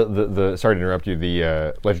 like, the sorry to interrupt you,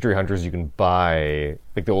 the legendary hunters you can buy,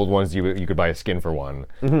 like the old ones, you could buy a skin for one.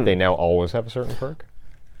 They now always have a certain perk?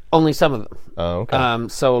 Only some of them. Oh, okay.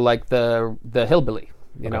 So like the hillbilly,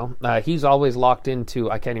 you know, he's always locked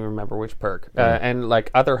into, I can't even remember which perk. And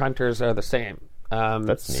like other hunters are the same.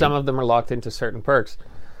 That's neat. Some of them are locked into certain perks.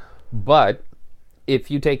 But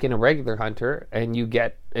if you take in a regular hunter and you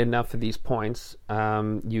get enough of these points,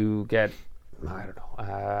 you get, I don't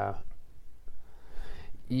know,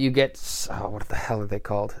 you get, what the hell are they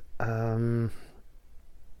called?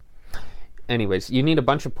 Anyways, you need a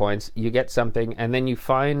bunch of points, you get something, and then you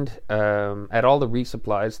find at all the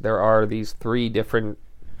resupplies, there are these 3 different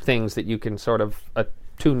things that you can sort of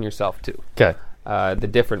attune yourself to. Okay. The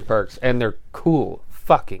different perks, and they're cool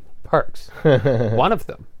fucking perks. One of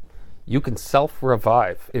them, you can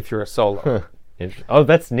self-revive if you're a solo. Oh,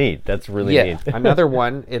 that's neat. That's really Yeah. neat. Another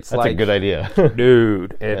one, it's That's like... a good idea.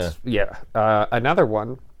 Dude, it's... Yeah. Another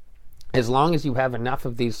one, as long as you have enough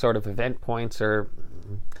of these sort of event points, or...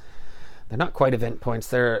 They're not quite event points.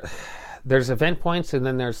 There's event points, and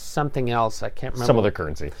then there's something else. I can't remember. Some other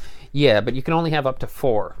currency. Yeah, but you can only have up to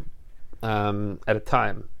 4 at a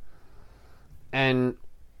time. And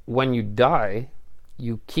when you die,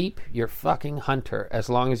 you keep your fucking hunter as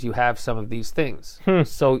long as you have some of these things.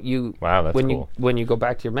 So you, Wow, that's when cool. when you go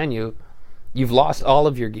back to your menu, you've lost all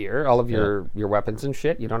of your gear, all of your weapons and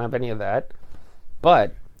shit. You don't have any of that,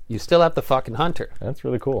 but you still have the fucking hunter. That's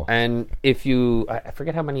really cool. And if you, I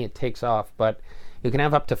forget how many it takes off, but you can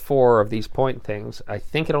have up to 4 of these point things. I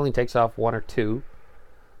think it only takes off 1 or 2.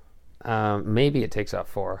 Maybe it takes off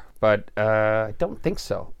 4, but I don't think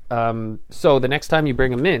so. So the next time you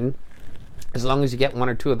bring them in, as long as you get 1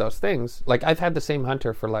 or 2 of those things, like I've had the same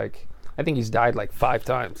hunter for like, I think he's died like 5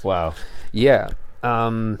 times. Wow. Yeah.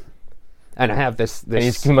 And I have this. And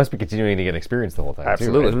he must be continuing to get experience the whole time.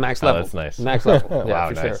 Absolutely, too, right? max level. That's nice. Max level. Yeah, Wow,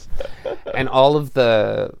 for nice. sure. And all of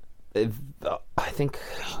I think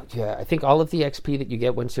all of the XP that you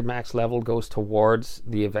get once you're max level goes towards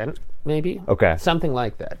the event, maybe. Okay. Something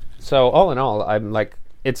like that. So all in all, I'm like,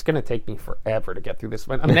 it's going to take me forever to get through this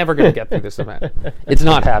event. I'm never going to get through this event. It's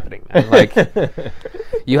not happening, man. Like,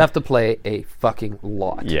 you have to play a fucking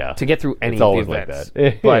lot to get through any It's of always the like events.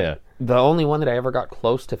 that. But Yeah. the only one that I ever got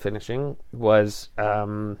close to finishing was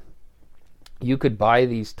you could buy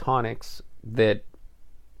these tonics that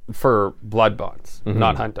for blood bonds,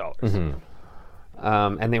 not hunt dollars.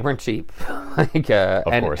 And they weren't cheap. Like,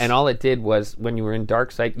 and, course. and all it did was when you were in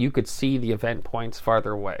dark sight, you could see the event points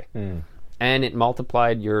farther away. And it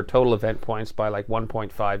multiplied your total event points by like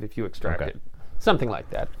 1.5 if you extracted. Okay. Something like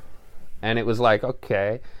that. And it was like,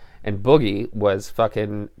 okay. And Boogie was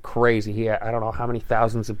fucking crazy. He had, I don't know how many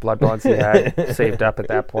thousands of blood bonds he had saved up at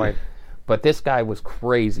that point. But this guy was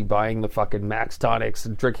crazy buying the fucking max tonics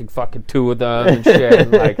and drinking fucking 2 of them and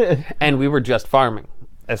shit. And we were just farming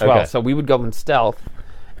as well. Okay. So we would go in stealth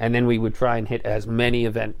and then we would try and hit as many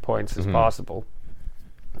event points as possible.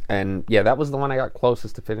 And yeah, that was the one I got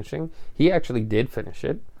closest to finishing. He actually did finish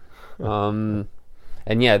it. And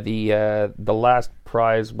yeah, the last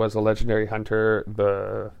prize was a legendary hunter,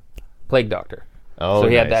 the Plague Doctor. Oh, so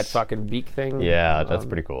he had that nice. fucking beak thing. Yeah, that's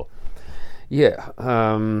pretty cool. Yeah.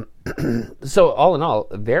 So all in all,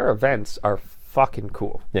 their events are fucking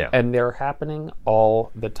cool. Yeah. And they're happening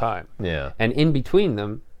all the time. Yeah. And in between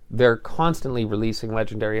them, they're constantly releasing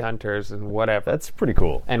legendary hunters and whatever. That's pretty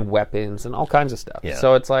cool. And weapons and all kinds of stuff. Yeah.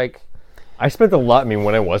 So it's like, I spent a lot,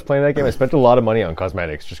 when I was playing that game, I spent a lot of money on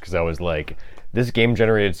cosmetics just because I was like, this game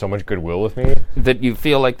generated so much goodwill with me. that you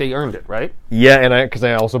feel like they earned it, right? Yeah, and because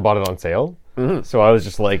I also bought it on sale. So I was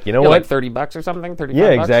just like, you know Yeah, what? like $30 or something, 35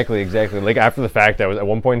 Yeah, bucks? exactly. Like after the fact, I was at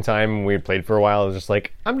one point in time we had played for a while. I was just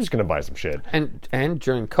like, I'm just gonna buy some shit. And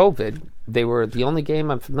during COVID, they were the only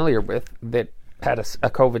game I'm familiar with that had a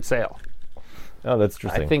COVID sale. Oh, that's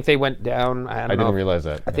interesting. I think they went down. I didn't realize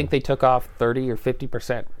that. I think they took off 30 or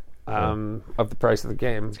 50% of the price of the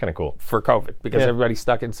game. It's kind of cool. For COVID because Yeah. everybody's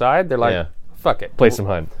stuck inside. They're like, Yeah. fuck it, Play some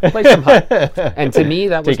hunt. play some hunt. And to me,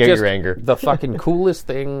 that was Take out just your anger. the fucking coolest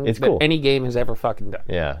thing It's that cool. any game has ever fucking done.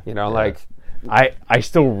 Yeah. You know, Yeah. like. I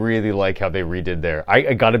still really like how they redid their.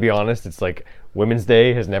 I gotta be honest, it's like Women's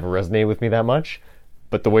Day has never resonated with me that much.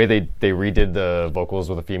 But the way they redid the vocals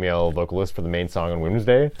with a female vocalist for the main song on Women's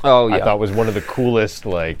Day, Oh, I yeah. thought was one of the coolest,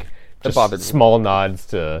 like, just bothered me. small nods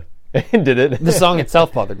to. Did it? The song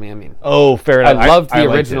itself bothered me. I mean, Oh, fair I enough. loved the liked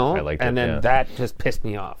it. original, I liked and it, then yeah. that just pissed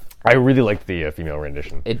me off. I really liked the female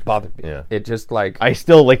rendition. It bothered me. Yeah. It just like I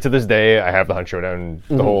still, like, to this day, I have the Hunt Showdown,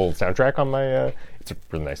 the whole soundtrack on my. It's a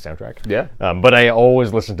really nice soundtrack. Yeah. But I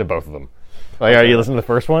always listen to both of them. Like, you listen to the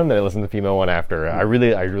first one, then I listen to the female one after. I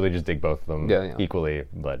really just dig both of them Yeah. equally.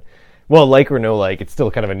 But, well, like or no like, it's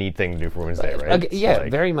still kind of a neat thing to do for Women's Day, right? yeah,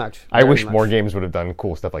 Like, very much. I very wish much. more games would have done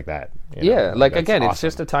cool stuff like that. you know? Yeah, like That's again, it's awesome.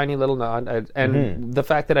 just a tiny little nod, and the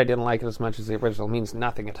fact that I didn't like it as much as the original means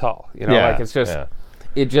nothing at all. You know, Yeah, like it's just, yeah.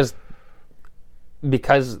 it just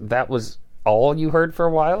because that was all you heard for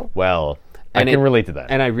a while. Well, And I can it- relate to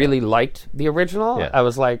that. And I really liked the original. Yeah. I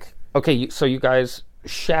was like, okay, so you guys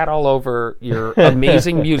shat all over your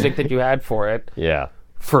amazing music that you had for it yeah.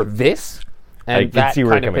 for this, and I can that see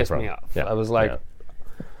where you're kind of coming pissed from. me off. Yeah, I was like,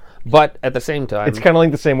 yeah. but at the same time, It's kind of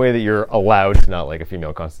like the same way that you're allowed to not like a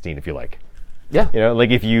female Constantine if you like. yeah, You know, like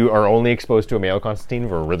if you are only exposed to a male Constantine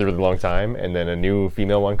for a really, really long time, and then a new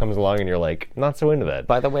female one comes along, and you're like, not so into that.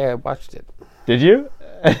 By the way, I watched it. Did you?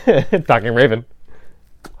 Talking Raven.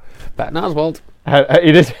 Patton Oswalt,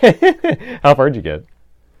 It is. How far did you get?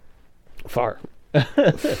 far.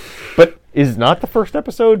 But is not the first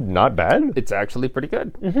episode not bad? It's actually pretty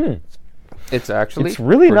good. Mm-hmm. It's actually It's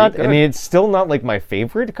really pretty not. good. I mean, it's still not like my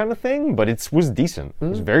favorite kind of thing, but it was decent. It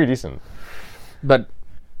was very decent. but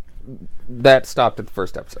that stopped at the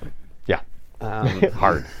first episode. Yeah. Um,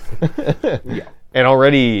 Hard. yeah. And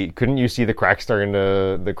already, couldn't you see the cracks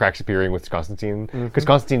appearing with Constantine? Because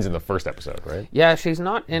Constantine's in the first episode, right? Yeah, she's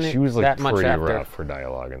not in it She was like that much pretty after. rough for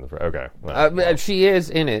dialogue in the first. Okay. Well, She is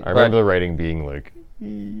in it. I remember the writing being like,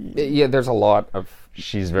 Yeah, there's a lot of.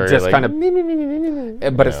 she's very Just like, kind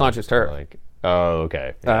of. But it's not just her. Like, oh,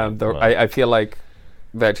 okay. Yeah, well, I feel like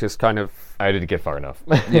that just kind of. I didn't get far enough.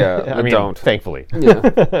 Yeah, I mean, don't. thankfully. Yeah.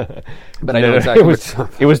 But I know exactly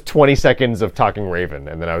it was 20 seconds of talking Raven,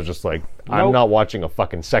 and then I was just like, I'm Nope. not watching a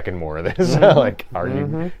fucking second more of this. Like, are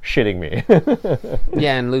you shitting me?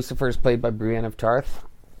 Yeah, and Lucifer's played by Brienne of Tarth.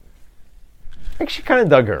 I think she kind of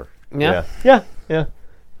dug her. Yeah? Yeah.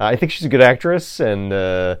 I think she's a good actress, and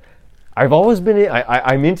I've always been.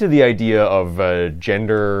 I'm into the idea of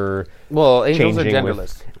gender. Well, angels are changing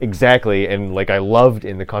genderless. Exactly, and like I loved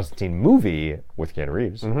in the Constantine movie with Keanu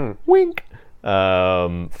Reeves. Wink.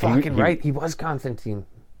 Fucking right, he was Constantine.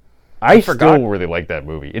 I forgot. still really like that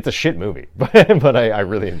movie. It's a shit movie, but I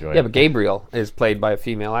really enjoy it. Yeah, but Gabriel is played by a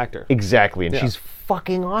female actor. Exactly, and she's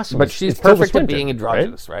fucking awesome. But she's It's Tilda perfect at Swinton, being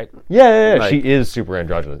androgynous, right? Yeah, Like- she is super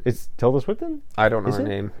androgynous. It's Tilda Swinton? I don't know Is her it?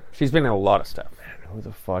 name. She's been in a lot of stuff. Who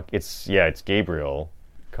the fuck? It's Gabriel.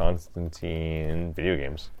 Constantine. Video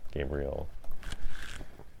games. Gabriel.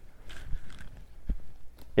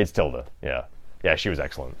 It's Tilda, yeah. Yeah, she was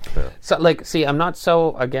excellent. Yeah. So, like, see, I'm not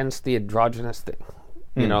so against the androgynous thing.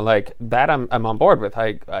 You know, like, that I'm on board with.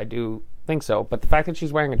 I do think so. But the fact that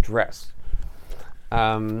she's wearing a dress.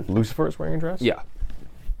 Lucifer is wearing a dress? Yeah.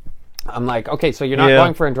 I'm like, okay, so you're not Yeah.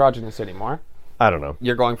 going for androgynous anymore. I don't know.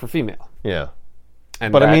 You're going for female. Yeah.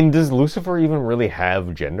 And But I that- mean, does Lucifer even really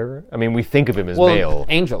have gender? I mean, we think of him as well, male.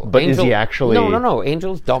 angel. But is angel, he actually... No.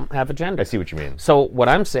 Angels don't have a gender. I see what you mean. So what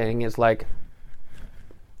I'm saying is, like,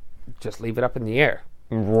 just leave it up in the air.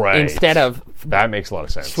 Right. Instead of That makes a lot of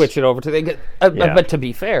sense. switch it over to the... Yeah. But to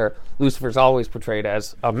be fair, Lucifer's always portrayed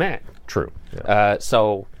as a man. True. Yeah.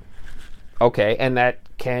 So, okay, and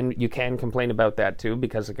you can complain about that too,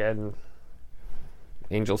 because again,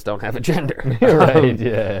 angels don't have a gender. Right,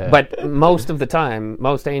 yeah. But most of the time,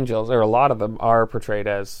 most angels, or a lot of them, are portrayed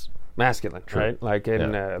as masculine, right? Like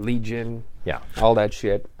in Legion, Yeah. all that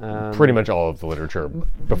shit. Pretty much all of the literature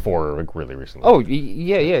before, like, really recently. Oh,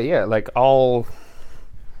 yeah. Like all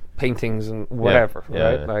paintings and whatever, Yeah,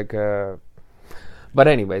 right? yeah. Like, but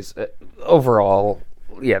anyways, overall,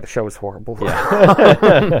 yeah, the show is horrible.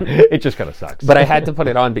 It just kind of sucks. But I had to put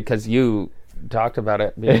it on because you talked about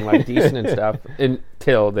it being like decent and stuff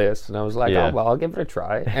until this, and I was like, Yeah. oh well, I'll give it a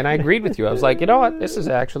try. And I agreed with you. I was like, you know what, this is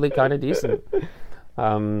actually kind of decent.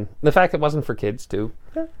 The fact it wasn't for kids too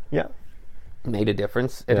Yeah. made a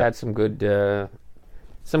difference. It Yeah. had some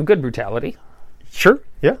good brutality. Sure.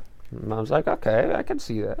 Yeah. And I was like, okay, I can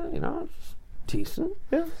see that. You know, it's decent.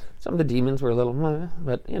 Yeah. Some of the demons were a little,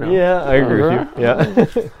 but you know, Yeah, I agree with you. Yeah.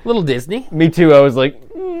 little Disney. Me too. I was like,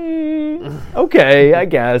 okay, I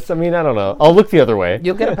guess. I mean, I don't know. I'll look the other way.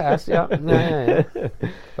 You'll get a pass, yeah. Yeah.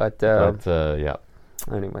 But, But yeah,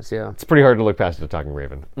 anyways, yeah. it's pretty hard to look past the Talking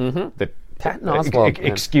Raven. Mm-hmm. Patton Oswalt.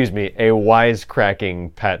 man. Excuse me, a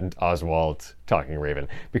wisecracking Patton Oswalt Talking Raven.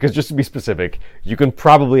 Because just to be specific, you can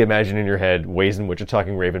probably imagine in your head ways in which a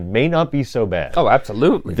Talking Raven may not be so bad. Oh,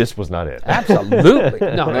 absolutely. This was not it. Absolutely.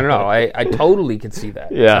 No. I totally could see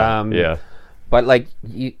that. Yeah, yeah. But, like,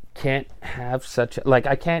 you can't have such... Like,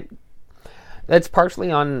 I can't... That's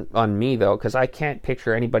partially on me, though, because I can't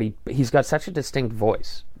picture anybody... He's got such a distinct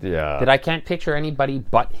voice Yeah. that I can't picture anybody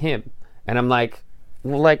but him. And I'm like...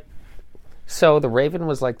 Well, like... So the Raven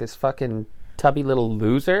was, like, this fucking tubby little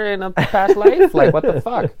loser in a past life? Like, what the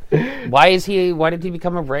fuck? Why did he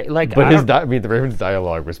become a Raven? Like, But I don't- the Raven's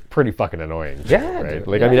dialogue was pretty fucking annoying. Yeah, right. dude.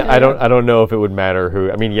 Like, Yeah, I mean, yeah, I don't know if it would matter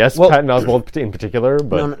who. I mean, yes, Well- Patton Oswalt in particular,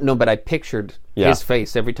 but No, but I pictured Yeah. his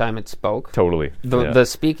face every time it spoke. totally. The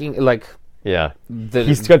speaking, like, Yeah. the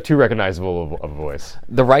He's got too recognizable of a voice.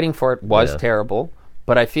 the writing for it was Yeah. terrible,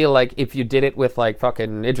 but I feel like if you did it with, like,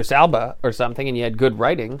 fucking Idris Elba or something and you had good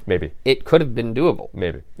writing, Maybe. it could have been doable.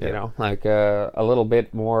 Maybe. Yeah. You know, like a little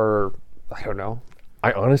bit more, I don't know.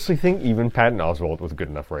 I honestly think even Patton Oswalt with good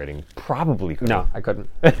enough writing probably could. No, I couldn't.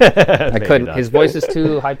 I I couldn't. His voice is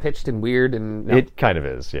too high-pitched and weird, and no. It kind of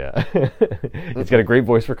is, yeah. He's got a great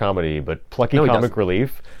voice for comedy, but plucky No, he comic doesn't.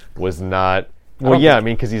 relief was not. Well, don't yeah, I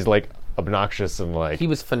mean, because he's like obnoxious and like. He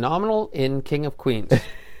was phenomenal in King of Queens,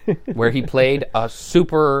 where he played a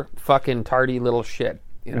super fucking tardy little shit.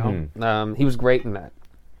 You know, Mm-hmm. he was great in that.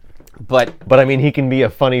 But But I mean, he can be a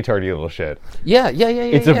funny, tardy little shit. yeah.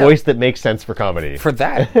 It's a voice that makes sense for comedy. for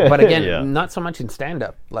that. But again, Yeah. not so much in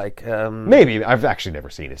stand-up. Like, Maybe. I've actually never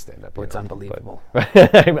seen his stand-up. it's unbelievable.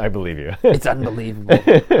 I believe you. It's unbelievable.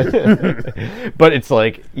 But it's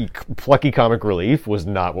like, plucky comic relief was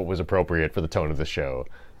not what was appropriate for the tone of the show.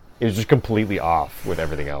 It was just completely off with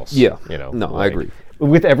everything else. Yeah. You know? No, I agree.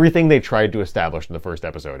 With everything they tried to establish in the first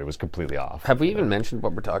episode, it was completely off. Have we even mentioned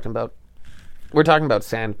what we're talking about? We're talking about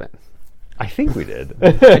Sandman. I think we did.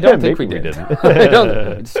 I don't think we Maybe did. didn't. I don't.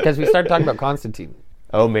 It's because we started talking about Constantine.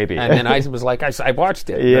 Oh, maybe. And then I was like, I watched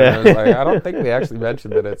it. Yeah. And I was like, I don't think we actually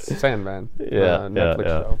mentioned that it's Sandman. Yeah, Netflix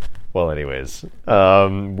show. Well, anyways,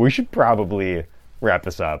 we should probably wrap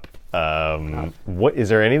this up. What is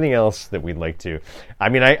there anything else that we'd like to? I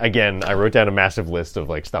mean, I wrote down a massive list of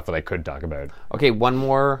like stuff that I could talk about. Okay, one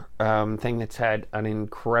more thing that's had an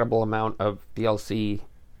incredible amount of DLC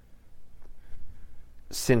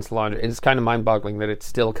since launch. It's kind of mind-boggling that it's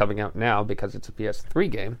still coming out now because it's a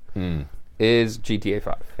PS3 game. Is GTA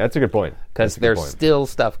 5. That's a good point. Because there's still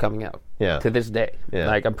stuff coming out to this day. Yeah.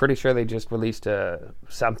 Like, I'm pretty sure they just released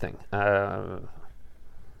something.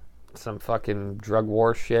 Some fucking drug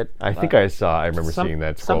war shit. I think I remember seeing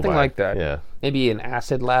that. Something like that. Yeah. Maybe an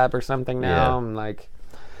acid lab or something now. Yeah. I'm like,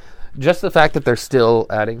 just the fact that they're still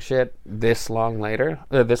adding shit this long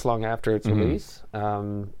after its release,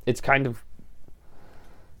 it's kind of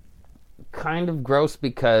gross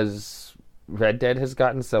because Red Dead has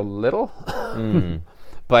gotten so little.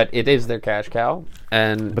 But it is their cash cow,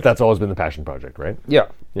 and But that's always been the passion project, right? yeah.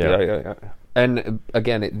 Yeah. And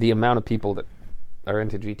again, the amount of people that are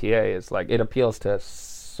into GTA is like, it appeals to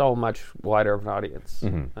so much wider of an audience,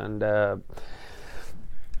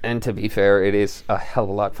 and to be fair, it is a hell of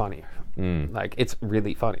a lot funnier. Like, it's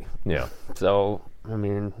really funny. Yeah. So I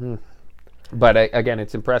mean, but again,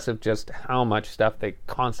 it's impressive just how much stuff they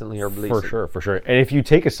constantly are releasing For sure. And if you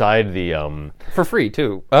take aside the for free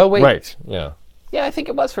too. Oh wait, right, yeah. Yeah, I think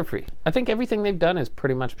it was for free. I think everything they've done has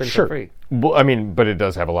pretty much been Sure. for free. Well, I mean, but it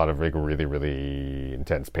does have a lot of like really, really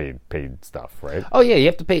intense paid stuff, right? Oh yeah, you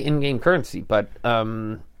have to pay in-game currency, but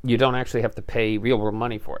you don't actually have to pay real-world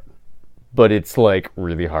money for it. But it's like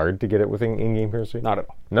really hard to get it with in-game currency. Not at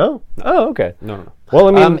all. No? Oh, okay. No. Well,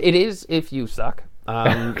 I mean, it is if you suck.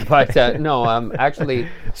 But no, actually,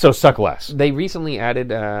 so suck less. they recently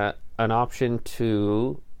added an option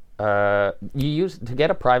to to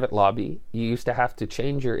get a private lobby. You used to have to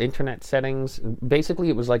change your internet settings. Basically,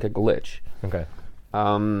 it was like a glitch. Okay.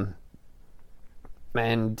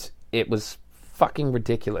 And it was fucking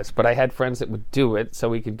ridiculous. But I had friends that would do it so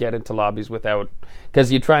we could get into lobbies without...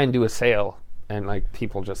 Because you try and do a sale, and, like,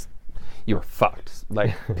 people just... You're fucked.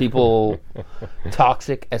 Like, people...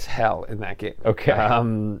 toxic as hell in that game.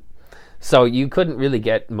 Okay. So you couldn't really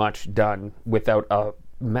get much done without a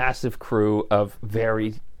massive crew of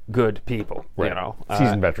very good people, Right. you know.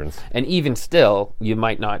 Seasoned veterans. And even still, you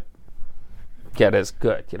might not get as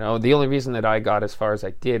good, you know. The only reason that I got as far as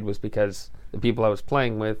I did was because the people I was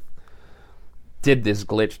playing with did this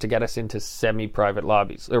glitch to get us into semi-private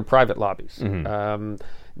lobbies, or private lobbies.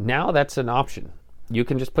 Now that's an option. You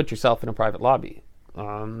can just put yourself in a private lobby.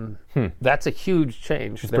 That's a huge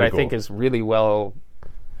change that I pretty think cool. is really well...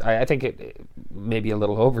 I think it may be a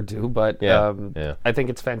little overdue, but Yeah. I think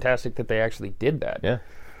it's fantastic that they actually did that. Yeah.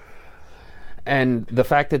 And the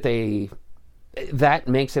fact that that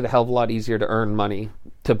makes it a hell of a lot easier to earn money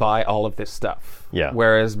to buy all of this stuff. Yeah.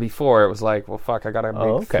 Whereas before it was like, well, fuck, I gotta make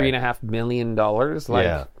okay. $3.5 million, like,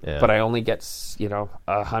 Yeah. but I only get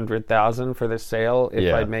 $100,000 for this sale if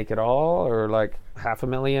Yeah. I make it all, or like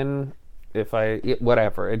 $500,000 if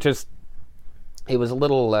whatever. It was a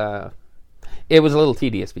little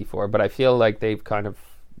tedious before, but I feel like they've kind of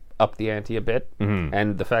upped the ante a bit,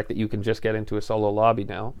 and the fact that you can just get into a solo lobby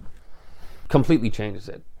now completely changes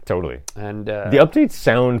it. Totally. And The updates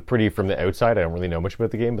sound pretty, from the outside, I don't really know much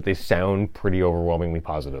about the game, but they sound pretty overwhelmingly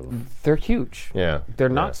positive. they're huge. Yeah. They're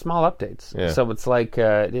not small updates. Yeah. So it's like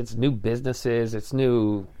it's new businesses, it's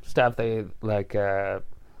new stuff. They like,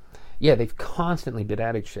 they've constantly been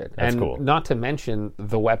adding shit. That's and cool. Not to mention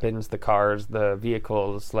the weapons, the cars, the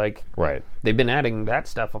vehicles. Like, Right. they've been adding that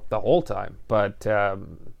stuff up the whole time, but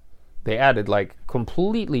they added like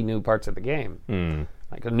completely new parts of the game.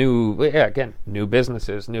 Like new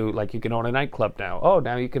businesses, like you can own a nightclub now. Oh,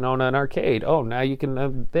 now you can own an arcade. Oh, now you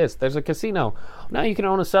can there's a casino. Now you can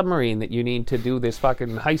own a submarine that you need to do this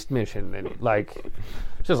fucking heist mission. And like,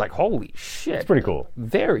 it's just like, holy shit. It's pretty cool.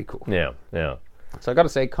 Very cool. Yeah. Yeah. So I got to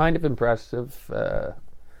say, kind of impressive. That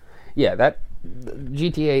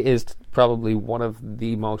GTA is probably one of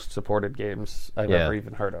the most supported games I've ever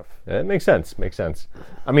even heard of. It makes sense.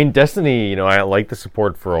 I mean, Destiny, I liked the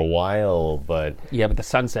support for a while, but... Yeah, but the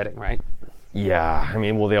sunsetting, right? Yeah, I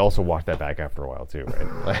mean, well, they also walked that back after a while, too,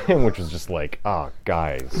 right? Which was just like,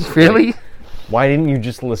 guys. Really? Like, why didn't you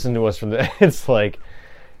just listen to us from the... It's like,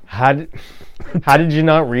 how did you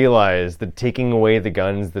not realize that taking away the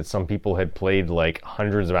guns that some people had played, like,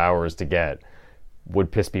 hundreds of hours to get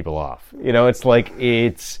would piss people off? It's like,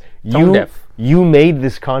 Tone deaf. You made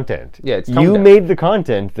this content. Yeah, it's tone You deaf. made the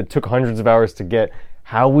content that took hundreds of hours to get.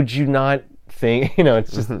 How would you not think,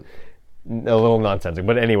 it's just... a little nonsensical,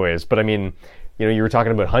 but anyways. But I mean, you were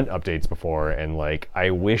talking about hunt updates before, and like,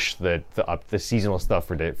 I wish that the seasonal stuff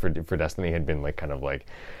for Destiny had been like kind of like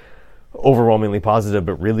overwhelmingly positive,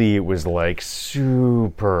 but really it was like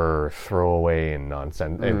super throwaway and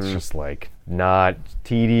nonsense. It's just like not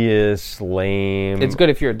tedious, lame. It's good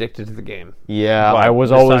if you're addicted to the game. Yeah, But I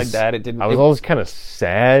was besides always that, it didn't. I was always kind of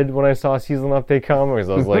sad when I saw a seasonal update come, because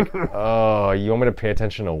I was like, oh, you want me to pay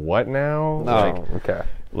attention to what now? Okay.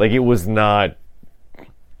 Like, it was not.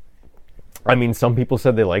 I mean, some people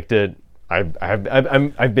said they liked it. I've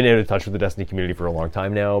been out of touch with the Destiny community for a long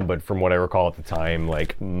time now, but from what I recall at the time,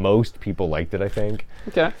 like, most people liked it, I think.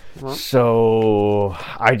 Okay. Well, So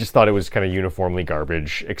I just thought it was kind of uniformly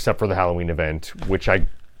garbage, except for the Halloween event, which I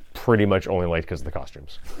pretty much only liked because of the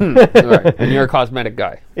costumes. right. And you're a cosmetic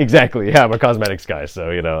guy. Exactly. Yeah, I'm a cosmetics guy,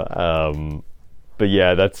 so but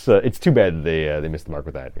yeah, that's it's too bad they missed the mark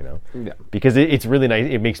with that, Yeah. because it's really nice.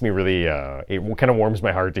 It makes me really it kind of warms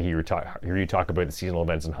my heart to hear you talk about the seasonal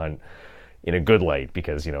events and hunt in a good light,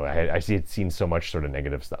 because I seen so much sort of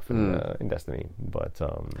negative stuff in Destiny, but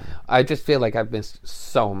I just feel like I've missed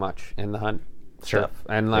so much in the hunt Sure. stuff,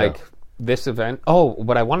 and like this event. Oh,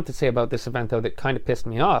 what I wanted to say about this event though that kind of pissed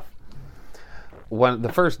me off.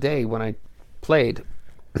 The first day when I played,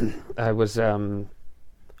 I was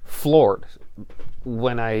floored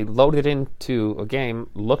when I loaded into a game,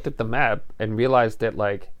 looked at the map, and realized that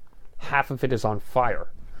like half of it is on fire.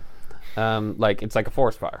 Like it's like a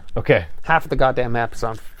forest fire. okay, Half of the goddamn map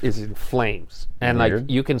is in flames, and like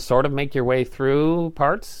Weird. you can sort of make your way through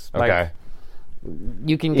parts. Like, okay.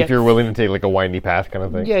 you can get If you're willing to take like a windy path kind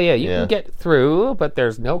of thing. you can get through, but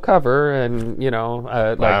there's no cover, and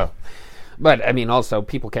Wow. like. But I mean, also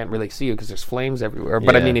people can't really see you because there's flames everywhere.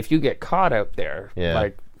 But I Yeah. mean, if you get caught out there, Yeah.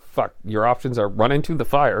 like fuck, your options are run into the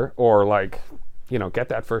fire or like, get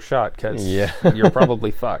that first shot because Yeah. you're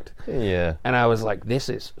probably fucked. Yeah. And I was like, this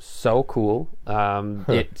is so cool.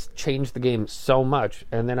 It's changed the game so much.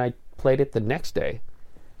 And then I played it the next day,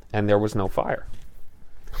 and there was no fire.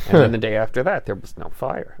 And then the day after that, there was no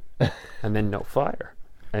fire. And then no fire.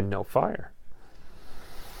 And no fire.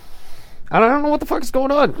 And I don't know what the fuck is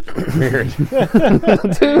going on. Weird.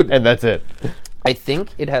 Dude. And that's it. I think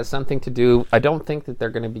it has something to do. I don't think that they're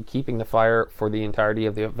going to be keeping the fire for the entirety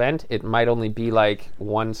of the event. It might only be like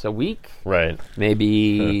once a week, Right.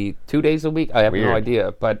 maybe 2 days a week. I have no Weird.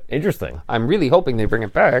 idea. But Interesting. I'm really hoping they bring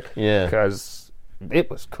it back. Yeah. Because it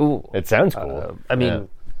was cool. It sounds cool. I mean,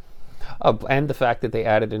 and the fact that they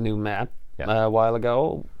added a new map Yeah. a while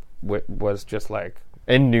ago was just like,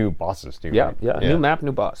 And new bosses too. yeah, right? yeah, new map,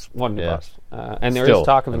 new boss, one new Yeah. boss, and there is Still,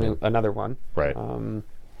 talk of another one. Right.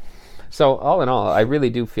 So all in all, I really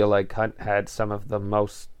do feel like Hunt had some of the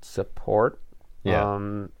most support. Yeah.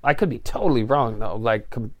 I could be totally wrong though.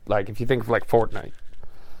 Like if you think of like Fortnite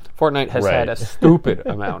has had a Right. stupid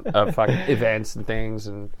amount of fucking events and things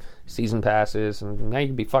and season passes, and now you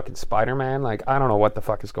can be fucking Spider-Man. Like I don't know what the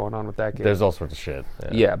fuck is going on with that game. There's all sorts of shit.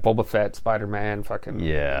 Yeah, Boba Fett, Spider-Man, fucking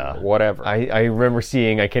Yeah. whatever. I remember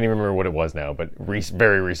seeing, I can't even remember what it was now, but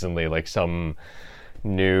very recently, like some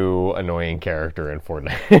new annoying character in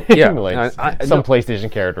Fortnite. Yeah, like some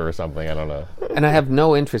PlayStation character or something. I don't know. And I have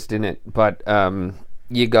no interest in it, but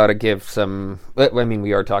you got to give some. I mean,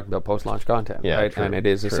 we are talking about post-launch content, Yeah, right? true, And it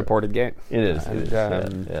is a true. supported game. It is. And, It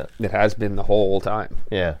is. Yeah. It has been the whole time.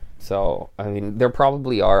 Yeah. So, I mean, there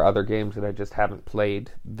probably are other games that I just haven't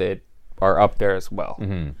played that are up there as well,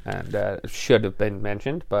 and should have been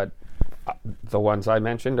mentioned, but the ones I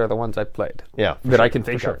mentioned are the ones I played. Yeah. That I can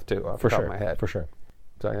think of too, off For the top sure. of my head. For sure.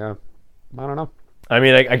 So yeah, I don't know. I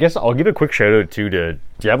mean, I guess I'll give a quick shout out too to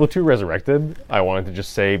Diablo 2 Resurrected. I wanted to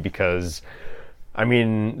just say because, I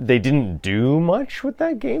mean, they didn't do much with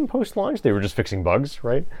that game post-launch. They were just fixing bugs,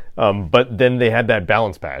 right? But then they had that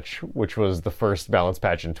balance patch, which was the first balance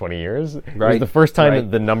patch in 20 years. It was Right. the first time Right.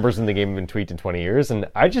 that the numbers in the game have been tweaked in 20 years, and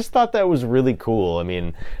I just thought that was really cool. I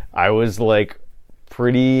mean, I was like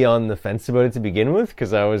pretty on the fence about it to begin with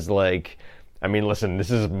because I was like, I mean, listen,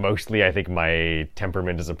 this is mostly, I think, my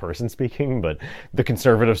temperament as a person speaking, but the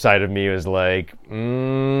conservative side of me was like,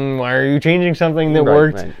 why are you changing something that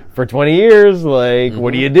worked for 20 years? Like,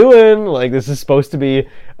 what are you doing? Like, this is supposed to be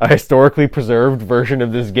a historically preserved version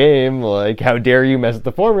of this game. Like, how dare you mess with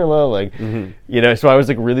the formula? Like, you know, so I was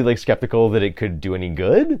like really like skeptical that it could do any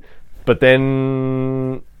good. But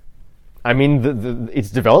then, I mean,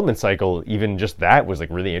 its development cycle, even just that was like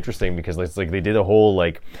really interesting because it's like they did a whole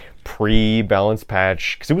like pre-balance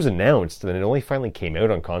patch because it was announced and then it only finally came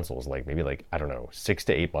out on consoles like maybe like, I don't know, 6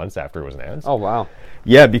 to 8 months after it was announced. Oh, wow.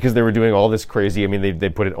 Yeah, because they were doing all this crazy, I mean, they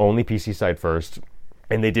put it only PC side first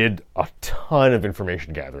and they did a ton of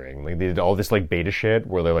information gathering. Like they did all this like beta shit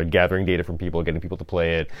where they're like gathering data from people, getting people to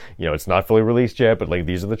play it. You know, it's not fully released yet, but like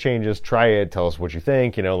these are the changes, try it, tell us what you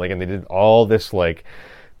think, you know, like, and they did all this like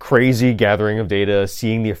crazy gathering of data,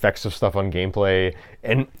 seeing the effects of stuff on gameplay,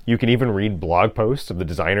 and you can even read blog posts of the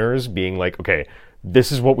designers being like, okay,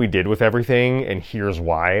 this is what we did with everything, and here's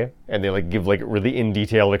why, and they like give like really in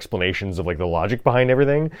detail explanations of like the logic behind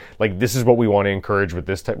everything. Like this is what we want to encourage with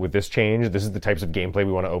this with this change. This is the types of gameplay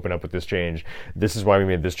we want to open up with this change. This is why we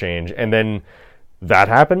made this change, and then that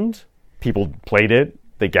happened. People played it.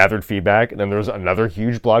 They gathered feedback, and then there was another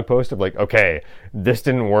huge blog post of like, okay, this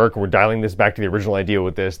didn't work. We're dialing this back to the original idea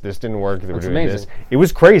with this. This didn't work. They were doing this. It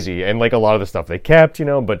was crazy, and like a lot of the stuff they kept, you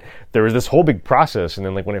know. But there was this whole big process, and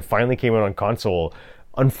then like when it finally came out on console,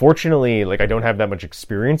 unfortunately, like I don't have that much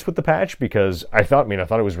experience with the patch because I thought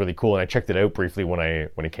it was really cool, and I checked it out briefly when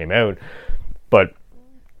it came out, but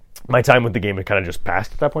my time with the game had kind of just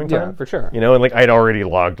passed at that point in time. Yeah, for sure. You know, and like I'd already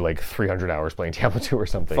logged like 300 hours playing Diablo 2 or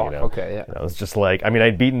something. Fuck, you know? okay, yeah. And I was just like, I mean,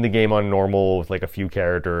 I'd beaten the game on normal with like a few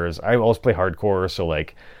characters. I always play hardcore, so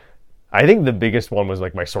like, I think the biggest one was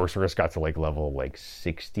like my sorceress got to like level like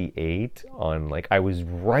 68 on like, I was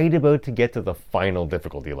right about to get to the final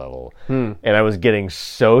difficulty level. And I was getting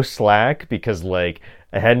so slack because like,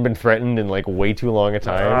 I hadn't been threatened in like way too long a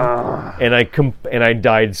time, and I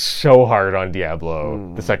died so hard on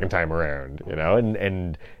Diablo the second time around, you know,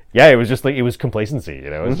 and yeah, it was just like it was complacency, you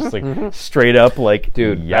know, it was just like straight up like,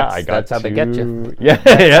 dude, yeah, that's how they get you. Yeah,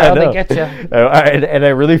 that's how they get you. And I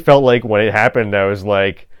really felt like when it happened, I was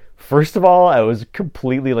like, first of all, I was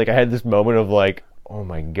completely like, I had this moment of like, oh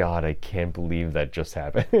my god, I can't believe that just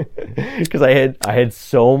happened. Because I had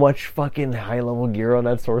so much fucking high level gear on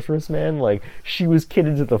that sorceress, man. Like she was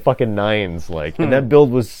kitted to the fucking nines, like, and that build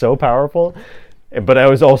was so powerful. But I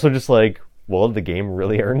was also just like, well, the game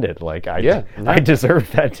really earned it. Like I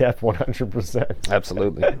deserved that death 100%.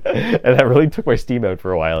 Absolutely. And that really took my steam out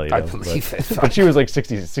for a while, you know? I believe it. But she was like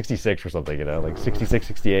 66 or something, you know, like 66,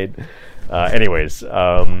 68. Anyways,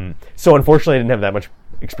 so unfortunately I didn't have that much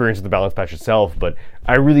experience with the balance patch itself, but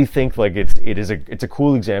I really think like it's a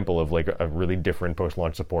cool example of like a really different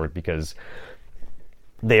post-launch support because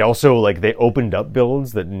they also like they opened up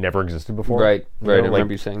builds that never existed before. Right. You know, I like,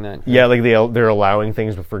 remember you saying that. Yeah, like they're allowing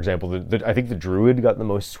things. But for example, I think the druid got the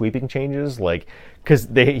most sweeping changes, like because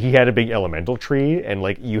he had a big elemental tree, and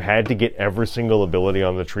like you had to get every single ability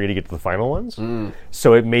on the tree to get to the final ones.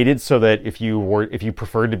 So it made it so that if you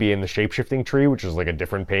preferred to be in the shapeshifting tree, which is like a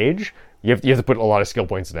different page, you have to put a lot of skill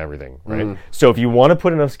points in everything, right? So if you want to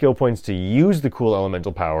put enough skill points to use the cool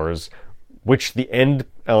elemental powers, which the end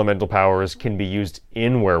elemental powers can be used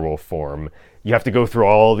in werewolf form, you have to go through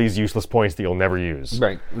all these useless points that you'll never use.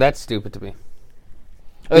 Right. That's stupid to me.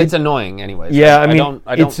 It's annoying anyways. Yeah, I mean,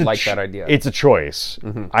 I don't like that idea. It's a choice.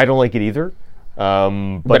 I don't like it either.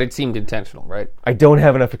 But it seemed intentional, right? I don't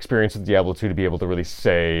have enough experience with Diablo 2 to be able to really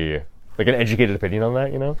say like an educated opinion on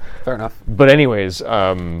that, you know? Fair enough. But anyways,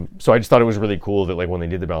 so I just thought it was really cool that like when they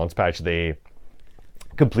did the balance patch, they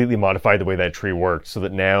completely modified the way that tree worked so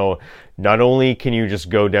that now not only can you just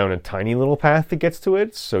go down a tiny little path that gets to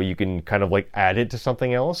it, so you can kind of like add it to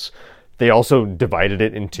something else, they also divided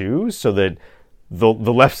it in two so that the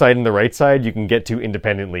left side and the right side you can get to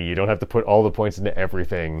independently. You don't have to put all the points into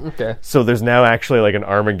everything. Okay. So there's now actually like an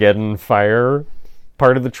Armageddon fire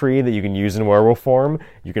part of the tree that you can use in werewolf form.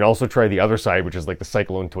 You can also try the other side, which is like the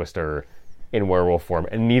Cyclone Twister in werewolf form,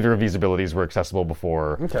 and neither of these abilities were accessible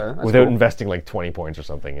before without investing like 20 points or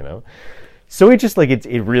something, you know? So it just like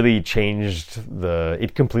it really changed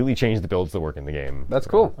it completely changed the builds that work in the game. That's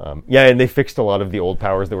cool. Yeah, and they fixed a lot of the old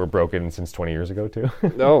powers that were broken since 20 years ago too.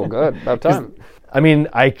 Oh, good. About time. I mean,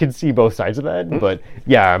 I could see both sides of that, but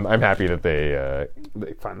yeah, I'm happy that they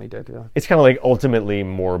finally did, yeah. It's kind of like ultimately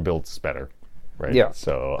more builds is better. Right. Yeah.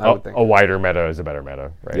 So a wider meta is a better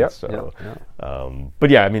meta, right? Yep. So, but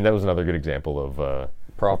yeah, I mean that was another good example of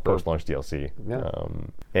proper post-launch DLC. Yeah.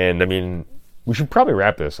 And I mean, we should probably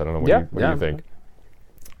wrap this. I don't know what do you think. Okay.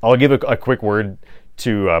 I'll give a quick word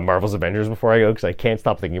to Marvel's Avengers before I go because I can't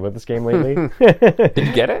stop thinking about this game lately. Did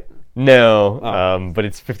you get it? No, but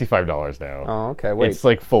it's $55 now. Oh, okay. Wait. It's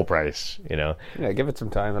like full price, you know. Yeah, give it some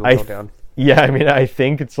time. It'll go down. Yeah, I mean, I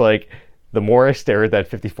think it's like the more I stare at that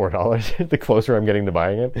 $54, the closer I'm getting to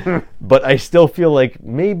buying it. But I still feel like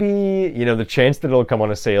maybe, you know, the chance that it'll come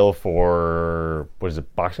on a sale for, what is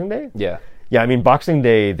it, Boxing Day? Yeah. Yeah, I mean, Boxing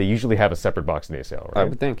Day, they usually have a separate Boxing Day sale, right? I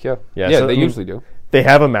would think, yeah. Yeah, so, they usually do. They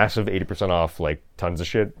have a massive 80% off, like, tons of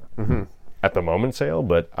shit at the moment sale,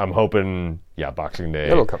 but I'm hoping, Boxing Day.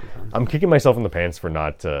 It'll come. I'm kicking myself in the pants for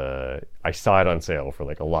not, I saw it on sale for,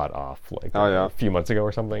 like, a lot off, like, a few months ago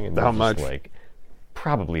or something. And how much? Like,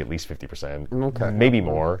 probably at least 50%. Okay. Maybe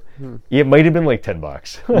more. It might have been like $10.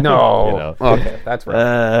 No. You know? Okay, that's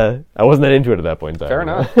right. I wasn't that into it at that point in time. Fair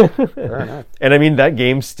enough. Fair enough. And I mean, that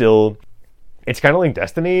game still, it's kind of like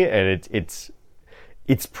Destiny, and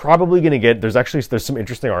it's probably going to get, there's some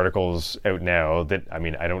interesting articles out now that, I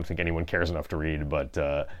mean, I don't think anyone cares enough to read, but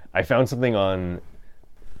I found something on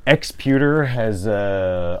Xputer has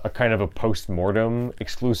a kind of a post-mortem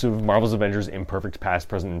exclusive Marvel's Avengers Imperfect Past,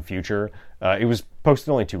 Present, and Future. It was posted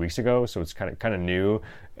only 2 weeks ago, so it's kind of new.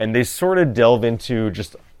 And they sort of delve into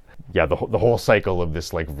just, the whole cycle of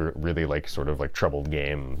this, like, really, like, sort of, like, troubled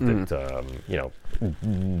game that, you know,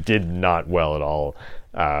 did not well at all.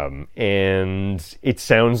 And it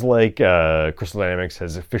sounds like Crystal Dynamics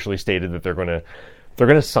has officially stated that they're gonna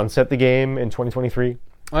sunset the game in 2023.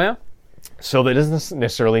 Oh, yeah? So that doesn't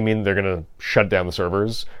necessarily mean they're going to shut down the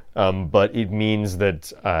servers, but it means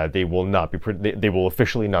that they will not be they will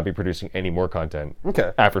officially not be producing any more content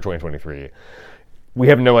after 2023. We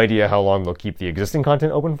have no idea how long they'll keep the existing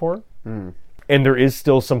content open for. And there is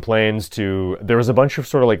still some plans there was a bunch of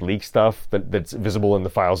sort of like leak stuff that's visible in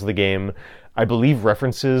the files of the game. I believe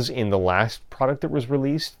references in the last product that was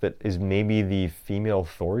released that is maybe the Female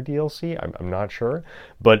Thor DLC. I'm not sure,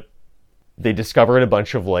 but they discovered a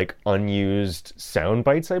bunch of like unused sound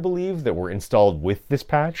bites, I believe, that were installed with this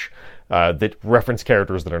patch that reference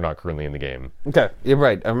characters that are not currently in the game. Okay, you're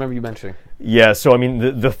right. I remember you mentioning. Yeah, so I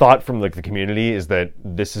mean, the thought from like the community is that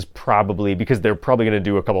this is probably because they're probably going to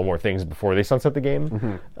do a couple more things before they sunset the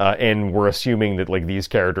game, and we're assuming that like these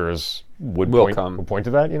characters would point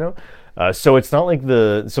to that, you know. So it's not like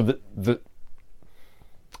the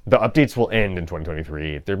updates will end in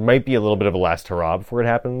 2023. There might be a little bit of a last hurrah before it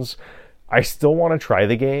happens. I still want to try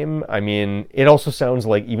the game. I mean, it also sounds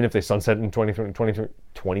like even if they sunset in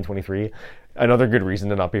 2023, another good reason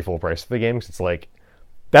to not pay full price for the game, because it's like,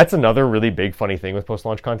 that's another really big funny thing with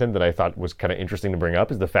post-launch content that I thought was kind of interesting to bring up,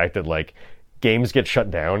 is the fact that like games get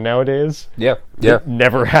shut down nowadays. Yeah. It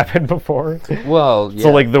never happened before. Well, yeah.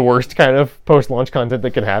 So like the worst kind of post-launch content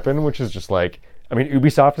that could happen, which is just like, I mean,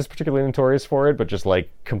 Ubisoft is particularly notorious for it, but just like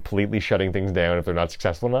completely shutting things down if they're not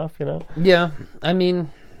successful enough, you know? Yeah, I mean...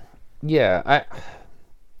 Yeah,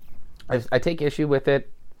 I take issue with it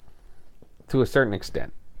to a certain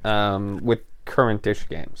extent with current-ish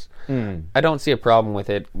games. I don't see a problem with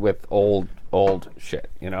it with old shit,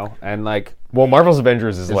 you know? And like... Well, Marvel's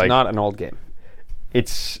Avengers is like... It's not an old game.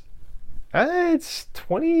 It's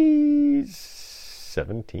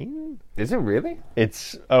 2017? Is it really?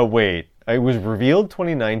 It's... Oh, wait. It was revealed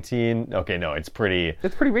 2019. Okay, no, it's pretty...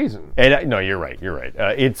 It's pretty recent. And no, you're right.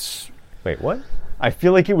 It's... Wait, what? I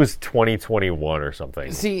feel like it was 2021 or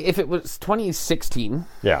something. See, if it was 2016,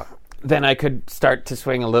 then I could start to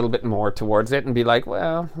swing a little bit more towards it and be like,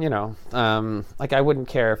 well, you know, like I wouldn't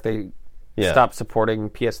care if they stopped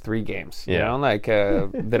supporting PS3 games, you know, like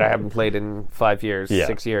that I haven't played in 5 years,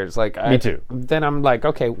 6 years. Like, me too. Then I'm like,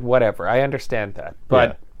 okay, whatever. I understand that,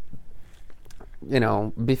 but. You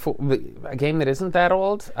know, before a game that isn't that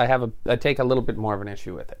old, I take a little bit more of an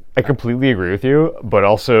issue with it. I completely agree with you, but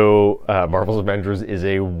also Marvel's Avengers is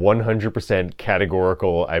a 100%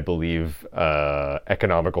 categorical, I believe,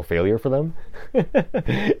 economical failure for them,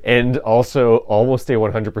 and also almost a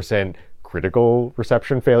 100% critical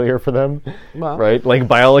reception failure for them. Well, right? Like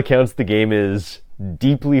by all accounts, the game is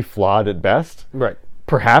deeply flawed at best. Right.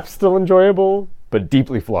 Perhaps still enjoyable, but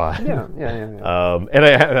deeply flawed. Yeah. And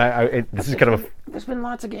this is kind of there's been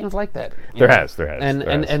lots of games like that. There has,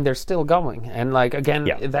 and they're still going. And like again,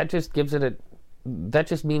 that just gives it that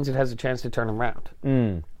just means it has a chance to turn around.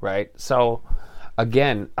 Right. So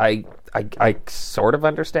again, I sort of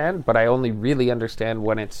understand, but I only really understand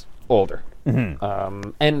when it's older.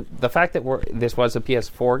 And the fact that this was a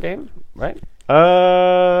PS4 game, right?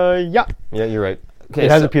 Yeah, you're right. Okay,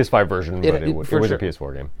 it has a PS5 version, but it was sure. a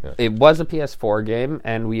PS4 game. Yeah. It was a PS4 game,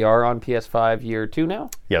 and we are on PS5 year 2 now.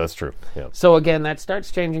 Yeah, that's true. Yeah. So again, that starts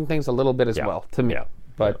changing things a little bit as well to me. Yeah.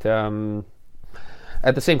 But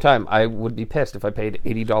at the same time, I would be pissed if I paid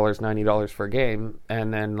 $80, $90 for a game,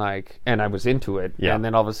 and then and I was into it, Yeah. and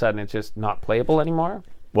then all of a sudden it's just not playable anymore.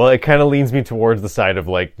 Well, it kind of leans me towards the side of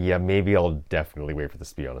like, yeah, maybe I'll definitely wait for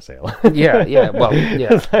this to be on a sale. Yeah. Well,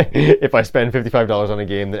 yeah. It's like, if I spend $55 on a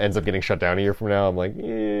game that ends up getting shut down a year from now, I'm like,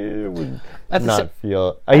 it would At the not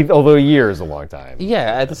feel. Although a year is a long time. Yeah.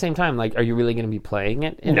 At the same time, like, are you really going to be playing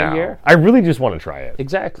it in a year? I really just want to try it.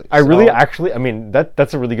 Exactly. I really actually, I mean,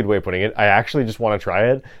 that's a really good way of putting it. I actually just want to try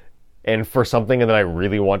it. And for something that I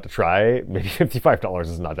really want to try, maybe $55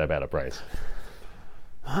 is not that bad a price.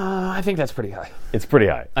 I think that's pretty high. It's pretty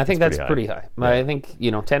high. I think that's pretty high. Yeah. I think,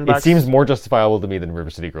 $10. It seems more justifiable to me than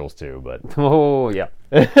River City Girls 2, but... Oh, yeah.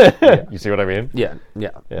 You see what I mean? Yeah.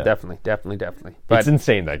 Definitely. But It's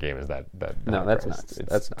insane that game is that no, that's price. nuts. It's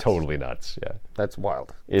That's nuts. totally nuts, yeah. That's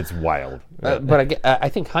wild. It's wild. But I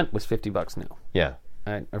think Hunt was $50 new. Yeah.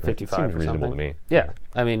 Right? Or 55 Seems or reasonable something. to me. Yeah.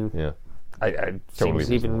 I mean... Yeah. I Totally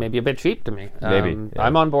seems even maybe a bit cheap to me. Maybe, yeah.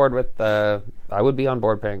 I'm on board with. I would be on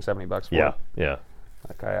board paying $70 for it. Yeah.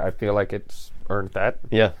 Like I feel like it's earned that,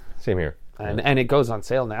 Yeah, same here. and it goes on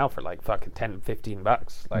sale now for like fucking $10-15.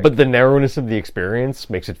 Like, But the narrowness of the experience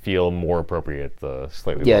makes it feel more appropriate, the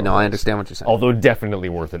slightly yeah, lower no, I price. understand what you're saying. Although definitely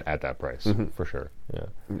worth it at that price, for sure.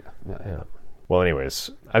 Yeah. Yeah. Well, anyways,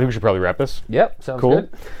 I think we should probably wrap this. Yep, sounds Cool.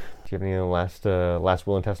 good. Do you have any last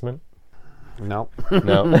will and testament? No.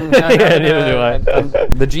 No. Yeah, neither do I.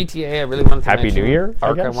 The GTA I really wanted to Happy mention. New Year, I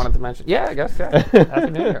Arc I guess? wanted to mention. Yeah, I guess, yeah.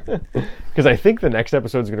 Happy New Year. Because I think the next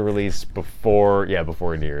episode is going to release before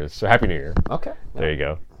New Year's. So Happy New Year. Okay. There you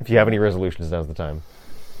go. If you have any resolutions, now's the time.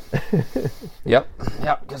 Yep,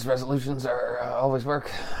 because resolutions are always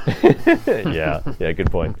work. Yeah,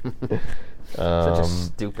 good point. Such a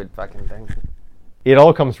stupid fucking thing. It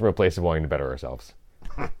all comes from a place of wanting to better ourselves.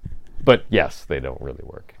 But yes, they don't really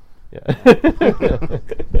work. Yeah.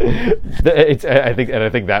 I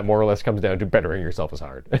think that more or less comes down to bettering yourself is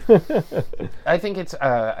hard. I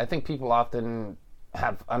think people often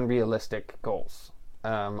have unrealistic goals,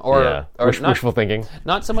 or wishful thinking.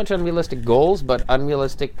 Not so much unrealistic goals, but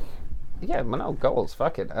unrealistic. Yeah, no goals.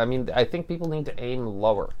 Fuck it. I mean, I think people need to aim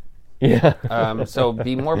lower. Yeah. So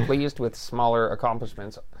be more pleased with smaller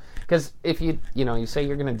accomplishments. Because if you say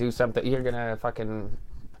you're gonna do something, you're gonna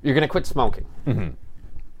quit smoking. Mm-hmm.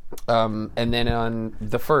 And then on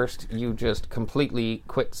the first, you just completely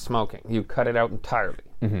quit smoking. You cut it out entirely.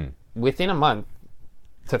 Mm-hmm. Within a month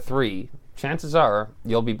to 3, chances are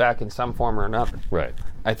you'll be back in some form or another. Right.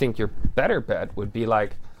 I think your better bet would be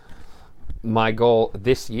like, my goal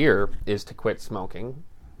this year is to quit smoking,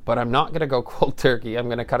 but I'm not going to go cold turkey. I'm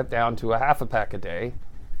going to cut it down to a half a pack a day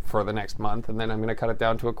for the next month, and then I'm going to cut it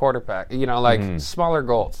down to a quarter pack. Smaller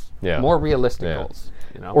goals. Yeah. More realistic Yeah. goals.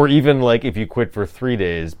 Or even like if you quit for 3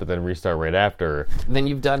 days but then restart right after. Then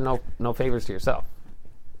you've done no favors to yourself.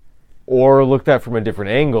 Or looked at from a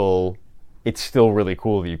different angle, it's still really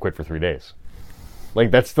cool that you quit for 3 days.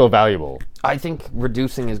 Like, that's still valuable. I think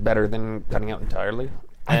reducing is better than cutting out entirely.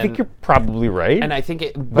 I think you're probably right. And I think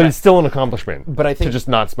but it's still an accomplishment. But I think to just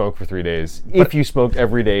not smoke for 3 days. If you smoked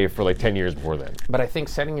every day for like 10 years before then. But I think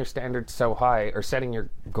setting your standards so high, or setting your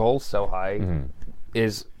goals so high, Mm-hmm.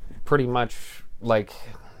 is pretty much like,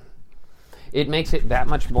 it makes it that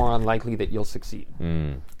much more unlikely that you'll succeed.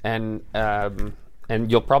 And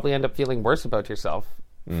you'll probably end up feeling worse about yourself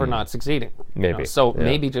for not succeeding. Maybe. So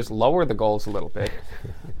maybe just lower the goals a little bit,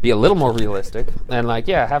 be a little more realistic, and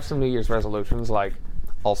have some New Year's resolutions like,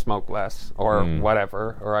 I'll smoke less, or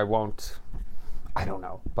whatever, or I won't. I don't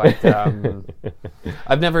know, but I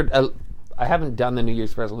haven't done the New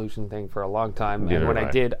Year's resolution thing for a long time, and when I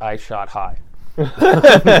did, I shot high.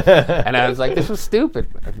 And I was like, this was stupid.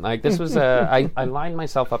 Like, this was I lined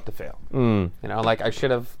myself up to fail. I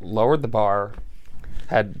should have lowered the bar,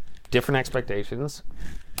 had different expectations,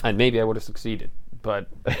 and maybe I would have succeeded. But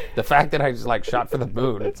the fact that I just shot for the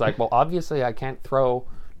moon, it's like, well, obviously I can't throw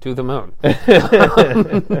to the moon.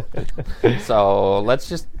 So let's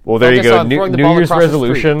just there you focus go. on throwing the New ball Year's across the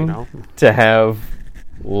street, resolution to have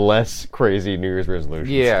less crazy New Year's resolutions.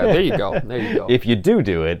 Yeah, there you go. If you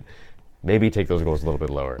do it, maybe take those goals a little bit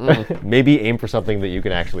lower. Maybe aim for something that you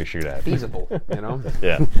can actually shoot at. Feasible,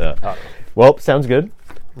 Yeah. Well, sounds good.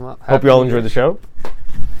 Well, Hope you all enjoyed the show.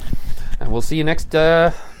 And we'll see you next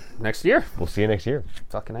year. We'll see you next year.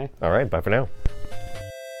 Fucking A. All right. Bye for now.